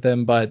into with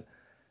him. But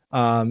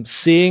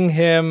seeing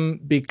him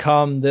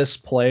become this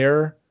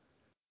player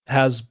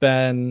has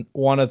been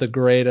one of the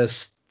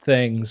greatest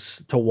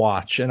things to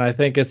watch. And I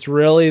think it's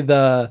really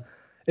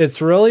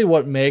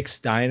what makes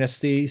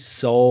Dynasty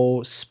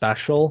so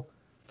special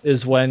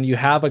is when you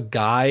have a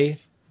guy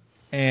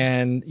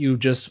and you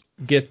just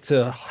get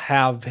to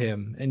have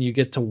him and you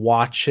get to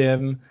watch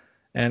him,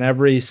 and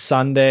every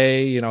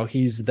Sunday,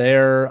 he's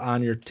there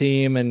on your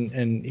team, and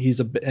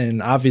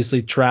and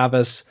obviously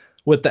Travis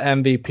with the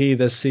MVP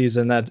this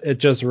season, that it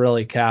just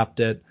really capped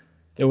it.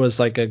 It was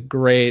like a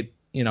great,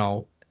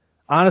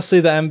 honestly,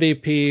 the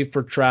MVP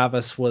for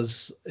Travis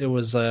was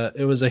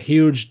a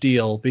huge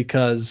deal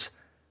because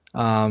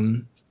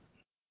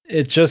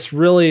it just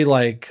really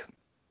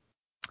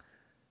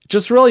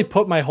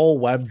put my whole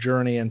web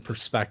journey in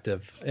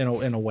perspective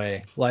in a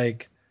way.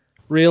 Like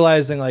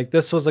realizing like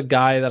this was a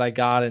guy that I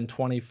got in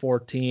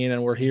 2014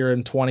 and we're here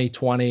in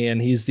 2020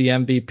 and he's the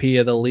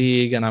MVP of the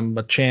league and I'm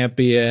a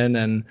champion,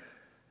 and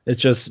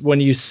it's just when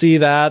you see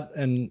that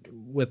and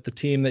with the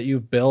team that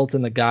you've built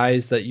and the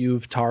guys that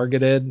you've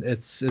targeted,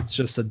 it's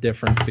just a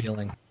different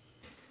feeling.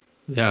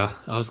 Yeah,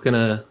 I was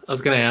gonna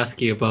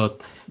ask you about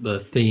the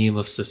theme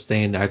of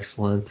sustained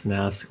excellence and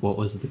ask what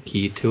was the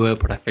key to it,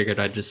 but I figured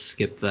I'd just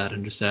skip that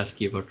and just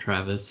ask you about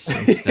Travis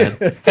instead.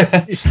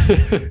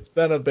 It's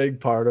been a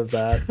big part of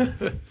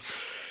that.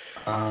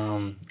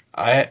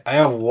 I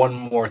have one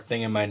more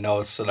thing in my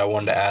notes that I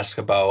wanted to ask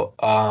about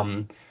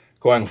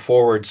going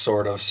forward,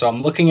 sort of. So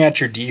I'm looking at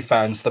your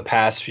defense the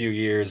past few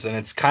years, and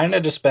it's kind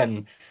of just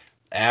been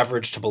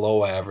average to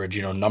below average.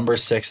 Number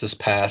 6 this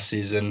past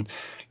season,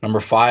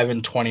 number 5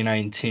 in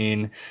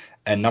 2019,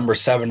 and number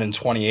 7 in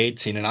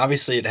 2018. And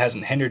obviously, it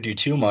hasn't hindered you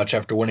too much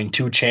after winning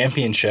 2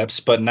 championships.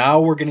 But now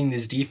we're getting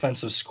these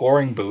defensive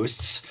scoring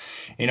boosts.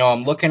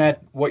 I'm looking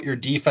at what your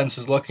defense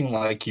is looking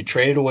like. You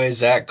traded away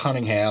Zach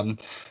Cunningham.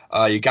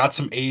 You got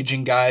some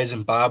aging guys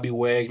in Bobby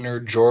Wagner,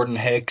 Jordan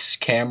Hicks,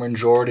 Cameron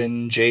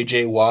Jordan,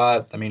 J.J.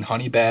 Watt. I mean,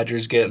 Honey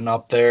Badger's getting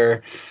up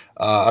there.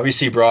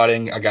 Obviously, you brought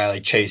in a guy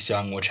like Chase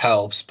Young, which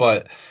helps.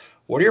 But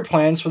what are your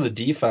plans for the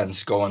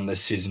defense going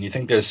this season? You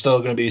think there's still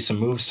going to be some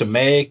moves to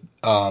make,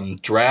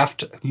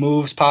 draft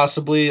moves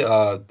possibly?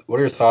 What are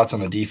your thoughts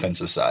on the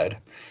defensive side?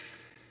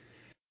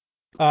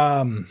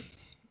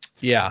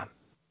 Yeah,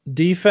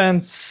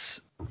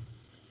 defense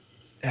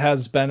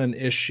has been an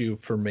issue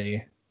for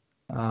me.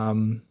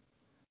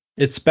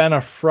 It's been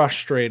a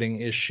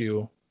frustrating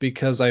issue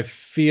because I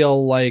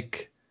feel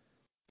like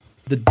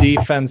the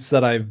defense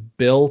that I've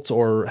built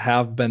or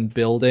have been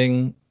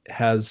building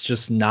has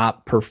just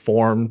not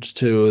performed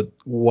to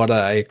what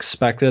I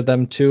expected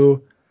them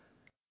to.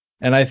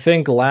 And I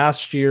think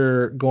last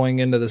year going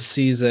into the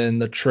season,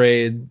 the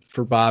trade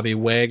for Bobby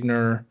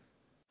Wagner,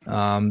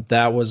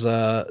 that was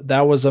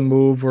a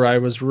move where I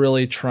was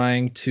really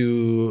trying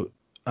to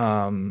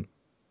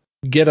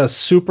get a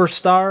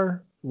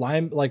superstar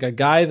line, like a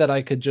guy that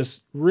I could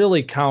just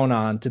really count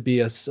on to be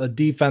a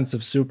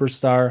defensive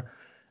superstar.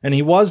 And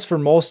he was for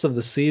most of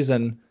the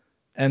season.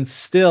 And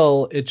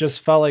still, it just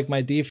felt like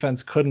my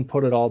defense couldn't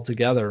put it all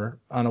together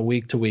on a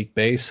week to week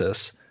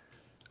basis.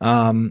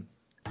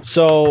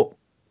 So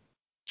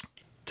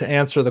to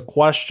answer the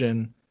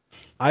question,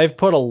 I've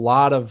put a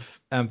lot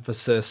of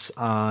emphasis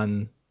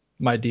on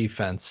my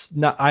defense.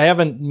 Now, I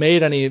haven't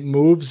made any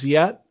moves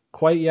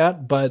quite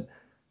yet, but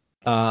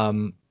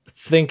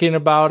thinking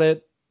about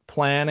it,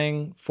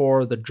 planning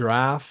for the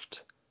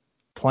draft,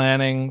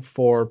 planning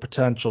for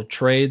potential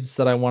trades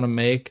that I want to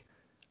make.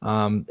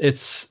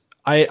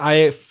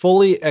 I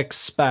fully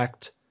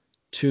expect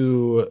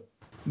to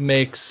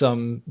make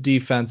some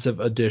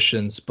defensive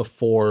additions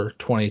before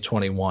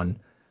 2021.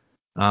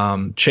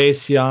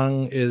 Chase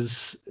Young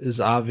is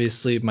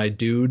obviously my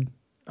dude.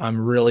 I'm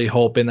really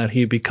hoping that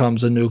he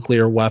becomes a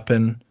nuclear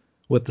weapon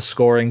with the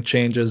scoring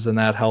changes, and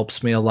that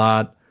helps me a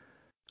lot.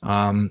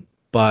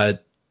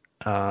 But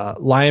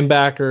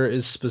linebacker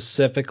is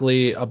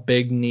specifically a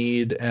big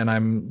need, and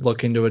I'm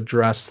looking to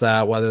address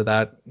that, whether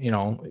that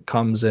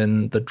comes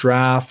in the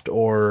draft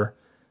or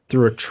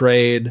through a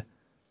trade.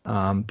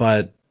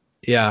 But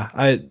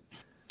yeah,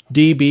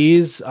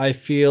 DBs, I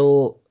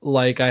feel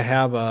like I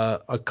have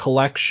a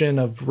collection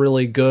of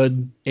really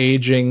good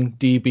aging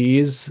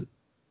DBs,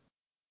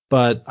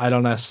 but I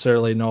don't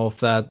necessarily know if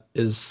that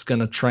is going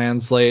to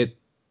translate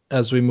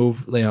as we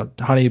move.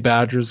 Honey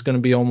Badger's going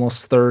to be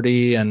almost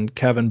 30, and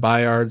Kevin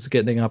Byard's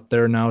getting up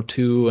there now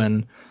too.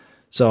 And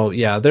so,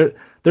 yeah,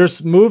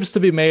 there's moves to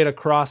be made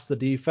across the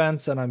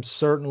defense, and I'm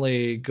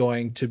certainly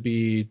going to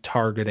be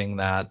targeting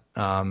that.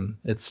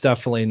 It's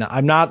definitely not,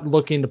 I'm not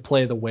looking to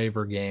play the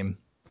waiver game.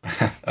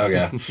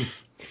 Okay.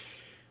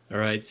 All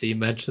right, so you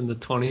mentioned the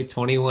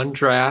 2021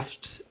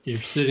 draft.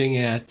 You're sitting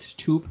at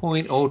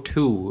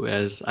 2.02,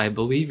 as I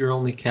believe you're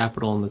only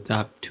capital in the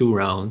top 2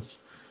 rounds.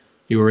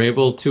 You were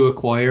able to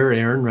acquire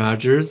Aaron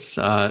Rodgers,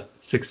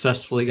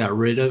 successfully got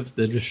rid of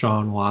the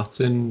Deshaun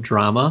Watson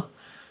drama,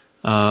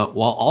 while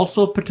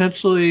also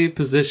potentially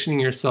positioning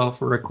yourself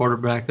for a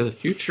quarterback of the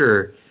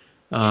future.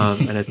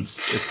 And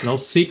it's no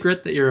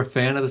secret that you're a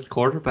fan of this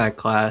quarterback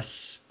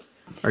class.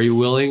 Are you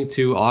willing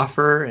to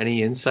offer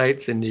any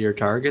insights into your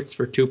targets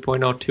for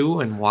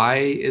 2.02, and why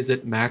is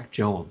it Mac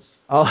Jones?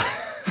 I'll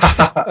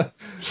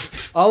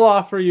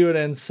offer you an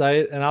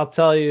insight, and I'll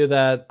tell you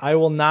that I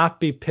will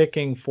not be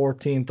picking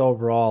 14th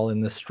overall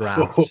in this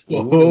draft.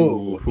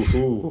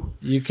 Ooh,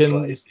 you can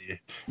spicy.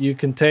 You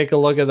can take a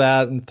look at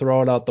that and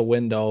throw it out the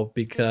window,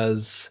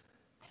 because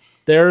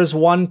there's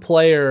one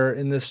player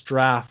in this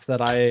draft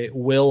that I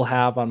will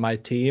have on my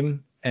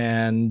team,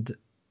 and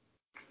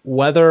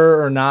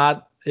whether or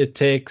not it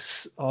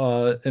takes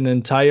an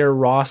entire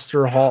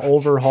roster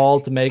overhaul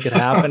to make it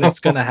happen, it's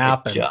going to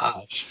happen.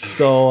 Gosh.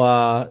 So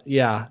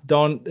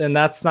and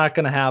that's not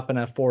going to happen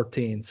at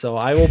 14. So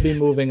I will be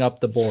moving up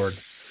the board.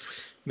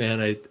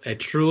 Man, I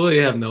truly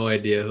have no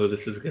idea who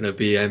this is going to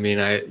be. I mean,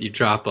 you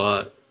drop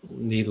a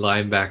need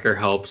linebacker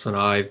help, so now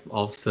I'm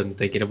all of a sudden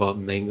thinking about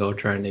Mingo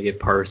trying to get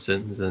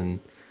Parsons, and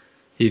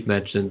he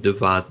mentioned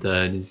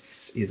Devonta, and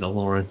he's a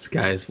Lawrence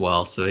guy as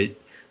well. So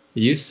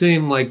you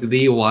seem like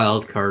the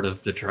wild card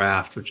of the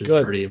draft, which is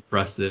pretty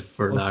impressive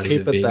for not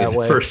even being in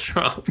the first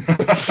round.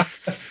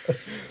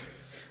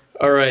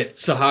 All right,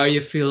 so how are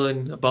you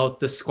feeling about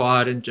the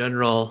squad in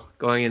general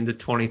going into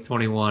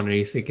 2021? Are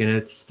you thinking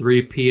it's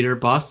 3-peat or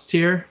bust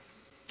here?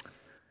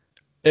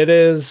 It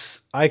is.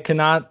 I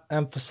cannot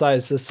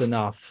emphasize this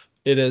enough.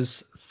 It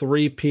is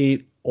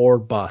 3-peat or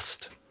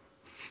bust.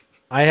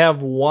 I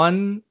have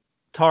one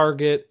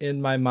target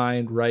in my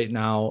mind right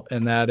now,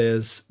 and that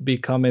is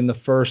becoming the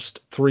first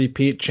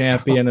 3-peat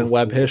champion in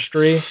web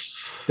history.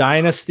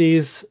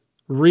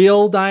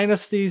 Real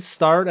dynasties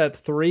start at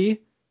 3,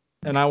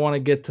 and I want to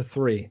get to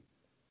 3.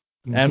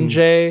 Mm-hmm.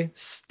 MJ,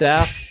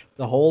 Steph,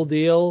 the whole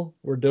deal.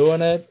 We're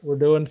doing it. We're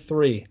doing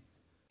 3.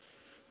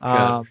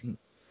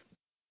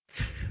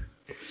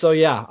 So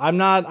yeah, I'm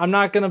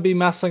not going to be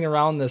messing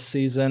around this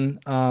season.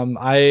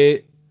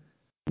 My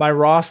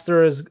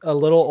roster is a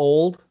little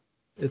old.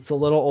 It's a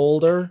little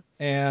older,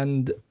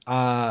 and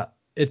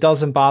it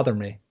doesn't bother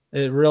me.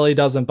 It really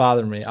doesn't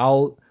bother me.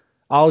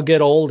 I'll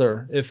get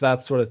older if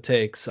that's what it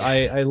takes.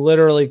 I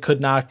literally could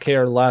not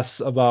care less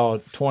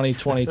about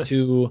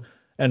 2022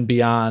 and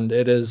beyond.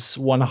 It is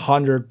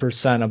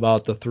 100%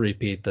 about the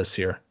 3-peat this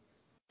year.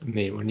 I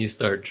mean, when you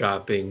start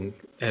dropping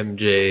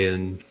MJ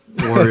and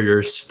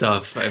Warriors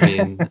stuff, I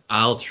mean,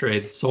 I'll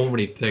trade so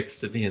many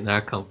picks to be in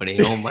that company.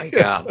 Oh my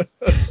God.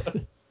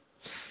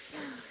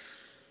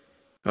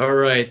 All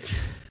right.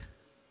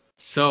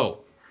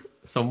 So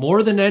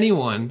more than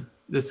anyone,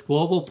 this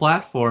global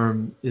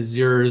platform is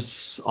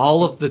yours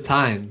all of the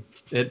time.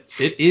 It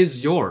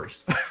is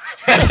yours.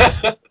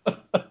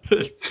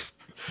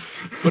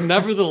 But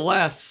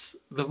nevertheless,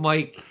 the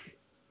mic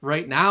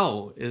right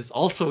now is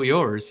also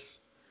yours.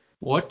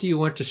 What do you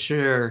want to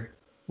share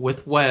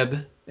with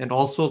Webb and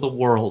also the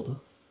world?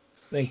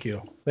 Thank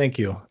you.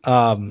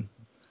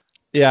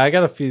 Yeah, I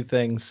got a few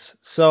things.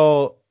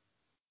 So,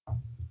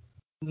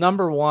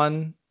 number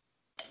one,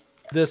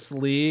 this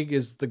league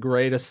is the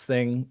greatest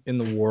thing in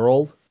the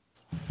world.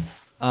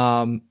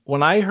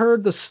 When I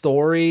heard the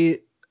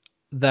story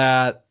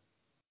that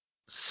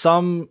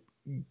some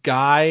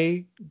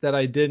guy that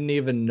I didn't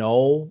even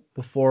know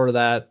before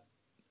that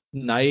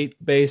night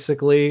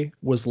basically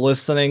was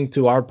listening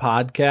to our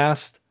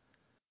podcast,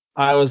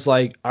 I was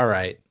like, all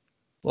right,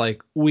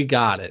 like we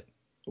got it.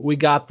 We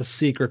got the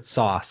secret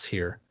sauce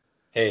here.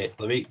 Hey,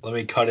 let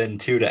me cut in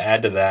too to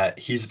add to that.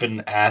 He's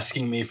been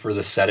asking me for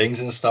the settings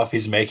and stuff.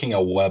 He's making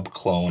a web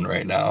clone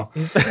right now.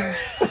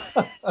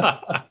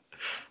 I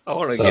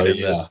want to get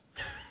into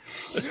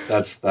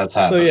this. That's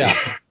happening. So yeah.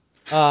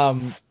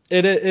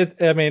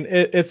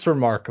 It's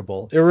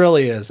remarkable. It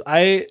really is.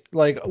 I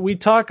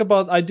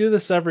do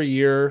this every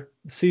year,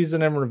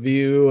 season in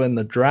review and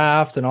the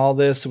draft and all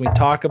this, and we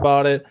talk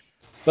about it,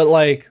 but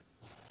like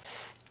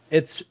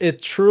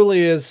it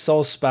truly is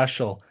so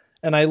special.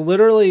 And I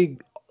literally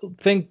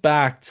think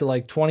back to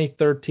like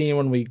 2013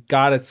 when we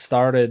got it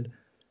started,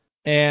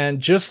 and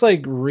just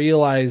like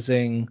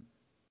realizing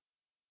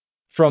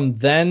from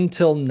then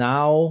till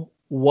now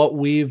what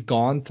we've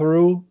gone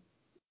through.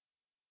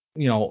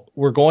 You know,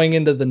 we're going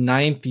into the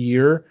 9th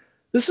year.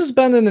 This has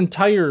been an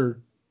entire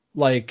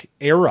like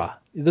era.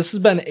 This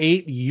has been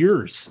 8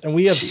 years, and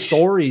we have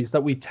stories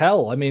that we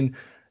tell. I mean,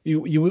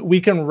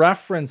 we can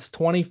reference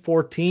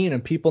 2014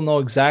 and people know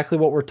exactly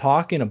what we're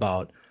talking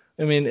about.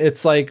 I mean,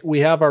 it's like we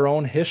have our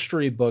own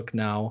history book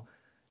now.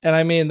 And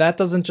I mean, that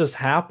doesn't just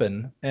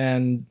happen.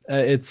 And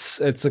it's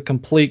a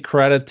complete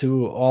credit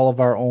to all of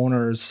our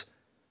owners.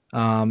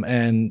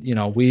 And you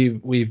know,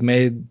 we've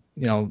made,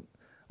 you know,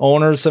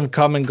 owners have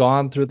come and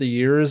gone through the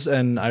years,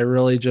 and I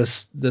really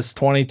just, this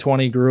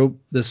 2020 group,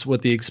 this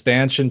with the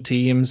expansion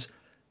teams,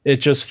 it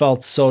just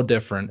felt so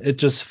different. It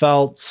just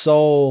felt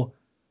so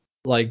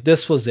like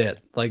this was it.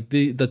 Like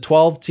the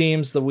 12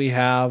 teams that we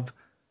have,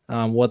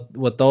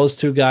 what those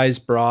two guys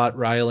brought,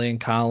 Riley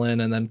and Colin,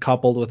 and then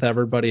coupled with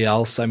everybody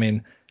else. I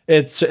mean,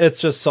 it's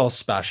just so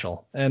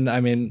special. And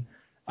I mean,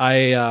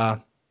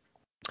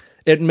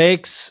 it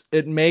makes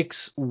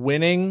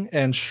winning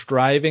and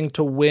striving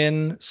to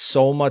win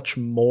so much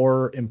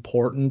more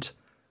important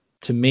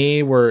to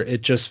me, where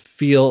it just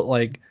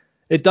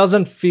it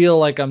doesn't feel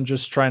like I'm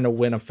just trying to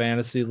win a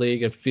fantasy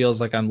league. It feels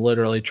like I'm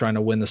literally trying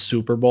to win the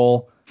Super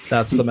Bowl.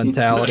 That's the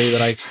mentality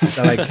that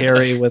I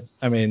carry with,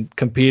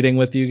 competing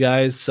with you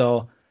guys.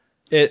 So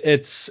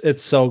it's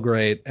so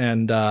great.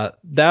 And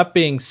that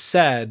being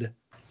said,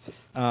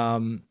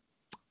 I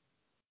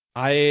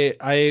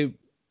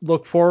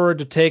look forward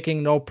to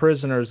taking no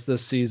prisoners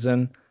this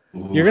season.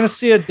 Ooh. You're going to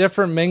see a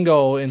different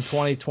Mingo in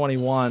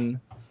 2021.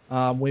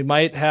 We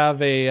might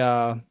have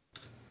a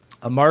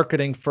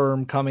marketing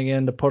firm coming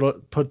in to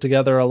put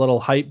together a little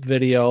hype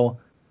video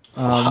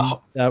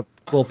that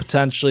will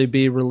potentially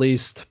be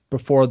released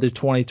before the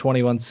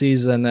 2021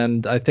 season,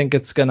 and I think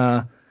it's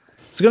gonna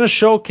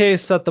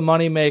showcase that the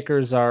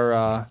Moneymakers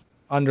are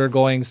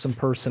undergoing some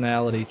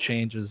personality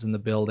changes in the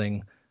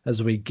building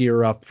as we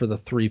gear up for the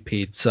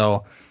three-peat.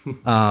 So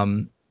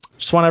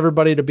just want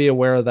everybody to be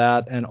aware of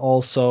that. And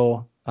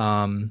also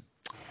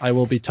I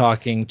will be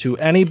talking to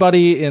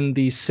anybody in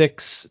the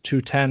 6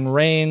 to 10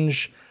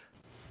 range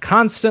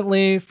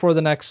constantly for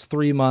the next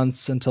 3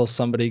 months until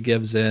somebody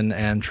gives in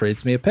and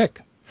trades me a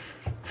pick.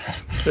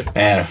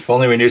 Man, if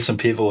only we knew some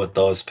people with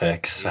those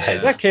picks.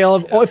 Yeah,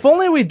 Caleb. Yeah. Oh, if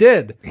only we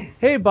did.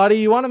 Hey, buddy,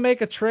 you want to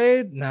make a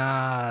trade?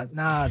 Nah,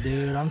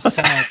 dude. I'm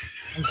set.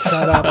 I'm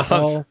set up,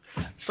 bro.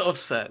 So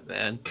set,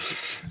 man.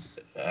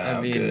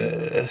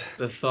 Good.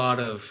 The thought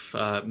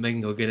of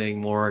Mingo getting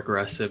more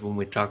aggressive when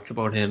we talked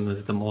about him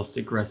as the most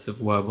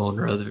aggressive web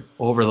owner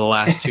over the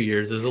last 2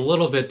 years is a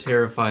little bit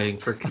terrifying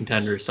for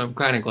contenders. So I'm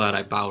kind of glad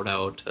I bowed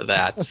out to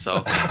that.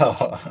 So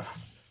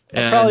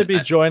I'll probably be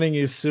joining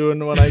you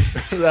soon when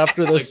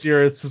after this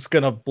year, it's just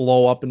gonna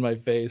blow up in my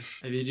face.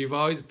 I mean, you've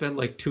always been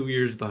like 2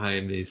 years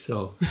behind me,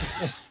 so.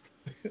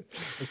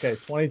 Okay,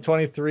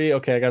 2023.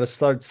 Okay, I got to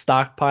start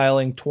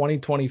stockpiling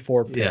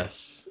 2024 picks.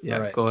 Yes. Yeah,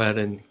 right. Go ahead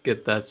and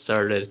get that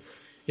started.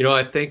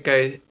 I think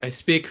I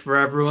speak for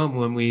everyone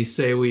when we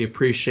say we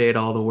appreciate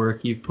all the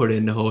work you put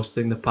into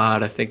hosting the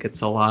pod. I think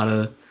it's a lot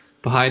of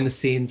behind the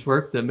scenes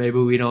work that maybe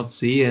we don't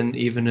see. And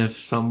even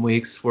if some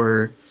weeks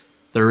where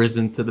there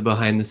isn't the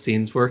behind the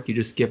scenes work, you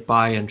just get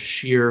by on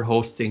sheer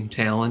hosting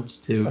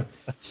talent to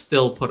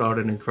still put out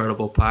an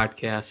incredible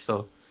podcast.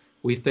 So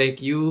we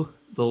thank you,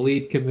 the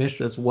lead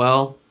commission, as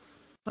well.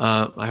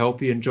 I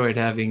hope you enjoyed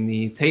having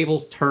the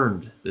tables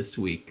turned this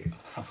week.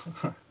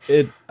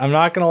 I'm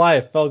not gonna lie,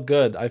 it felt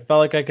good. I felt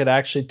like I could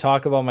actually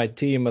talk about my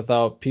team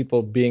without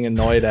people being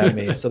annoyed at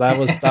me. So that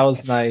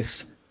was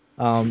nice.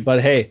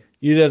 But hey,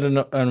 you did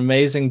an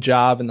amazing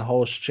job in the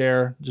host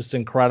chair, just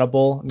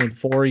incredible. I mean,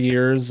 4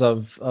 years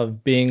of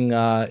being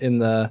in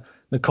the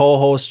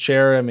co-host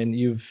chair. I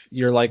mean,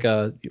 you're like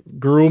a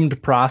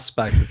groomed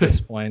prospect at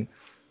this point.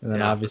 And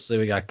then obviously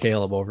we got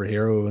Caleb over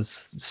here, who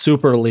was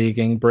super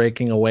leaguing,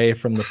 breaking away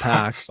from the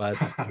pack. But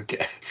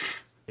okay,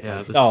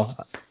 yeah,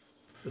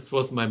 this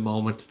was my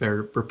moment.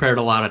 Prepared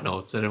a lot of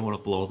notes. I didn't want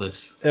to blow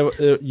this.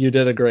 You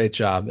did a great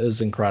job. It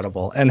was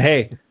incredible. And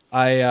hey,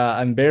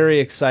 I'm very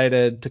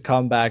excited to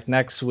come back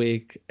next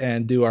week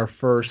and do our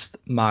first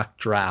mock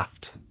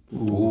draft.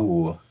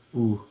 Ooh.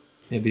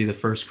 Maybe the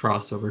first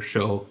crossover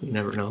show. You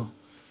never know.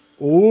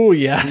 Ooh,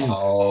 yes.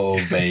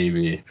 Oh,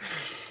 baby.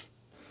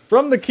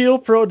 From the Keel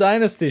Pro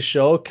Dynasty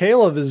show,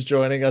 Caleb is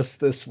joining us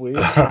this week.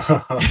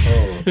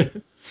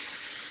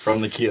 From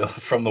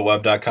the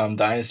web.com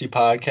Dynasty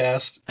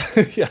podcast.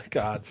 Yeah,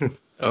 God.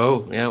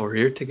 Oh, yeah, we're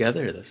here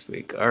together this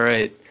week. All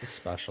right.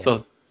 Special.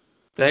 So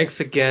thanks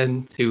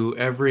again to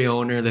every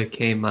owner that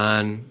came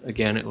on.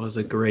 Again, it was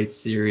a great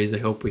series. I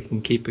hope we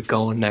can keep it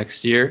going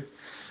next year.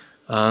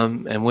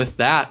 And with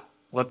that,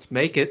 let's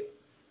make it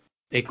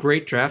a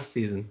great draft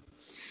season.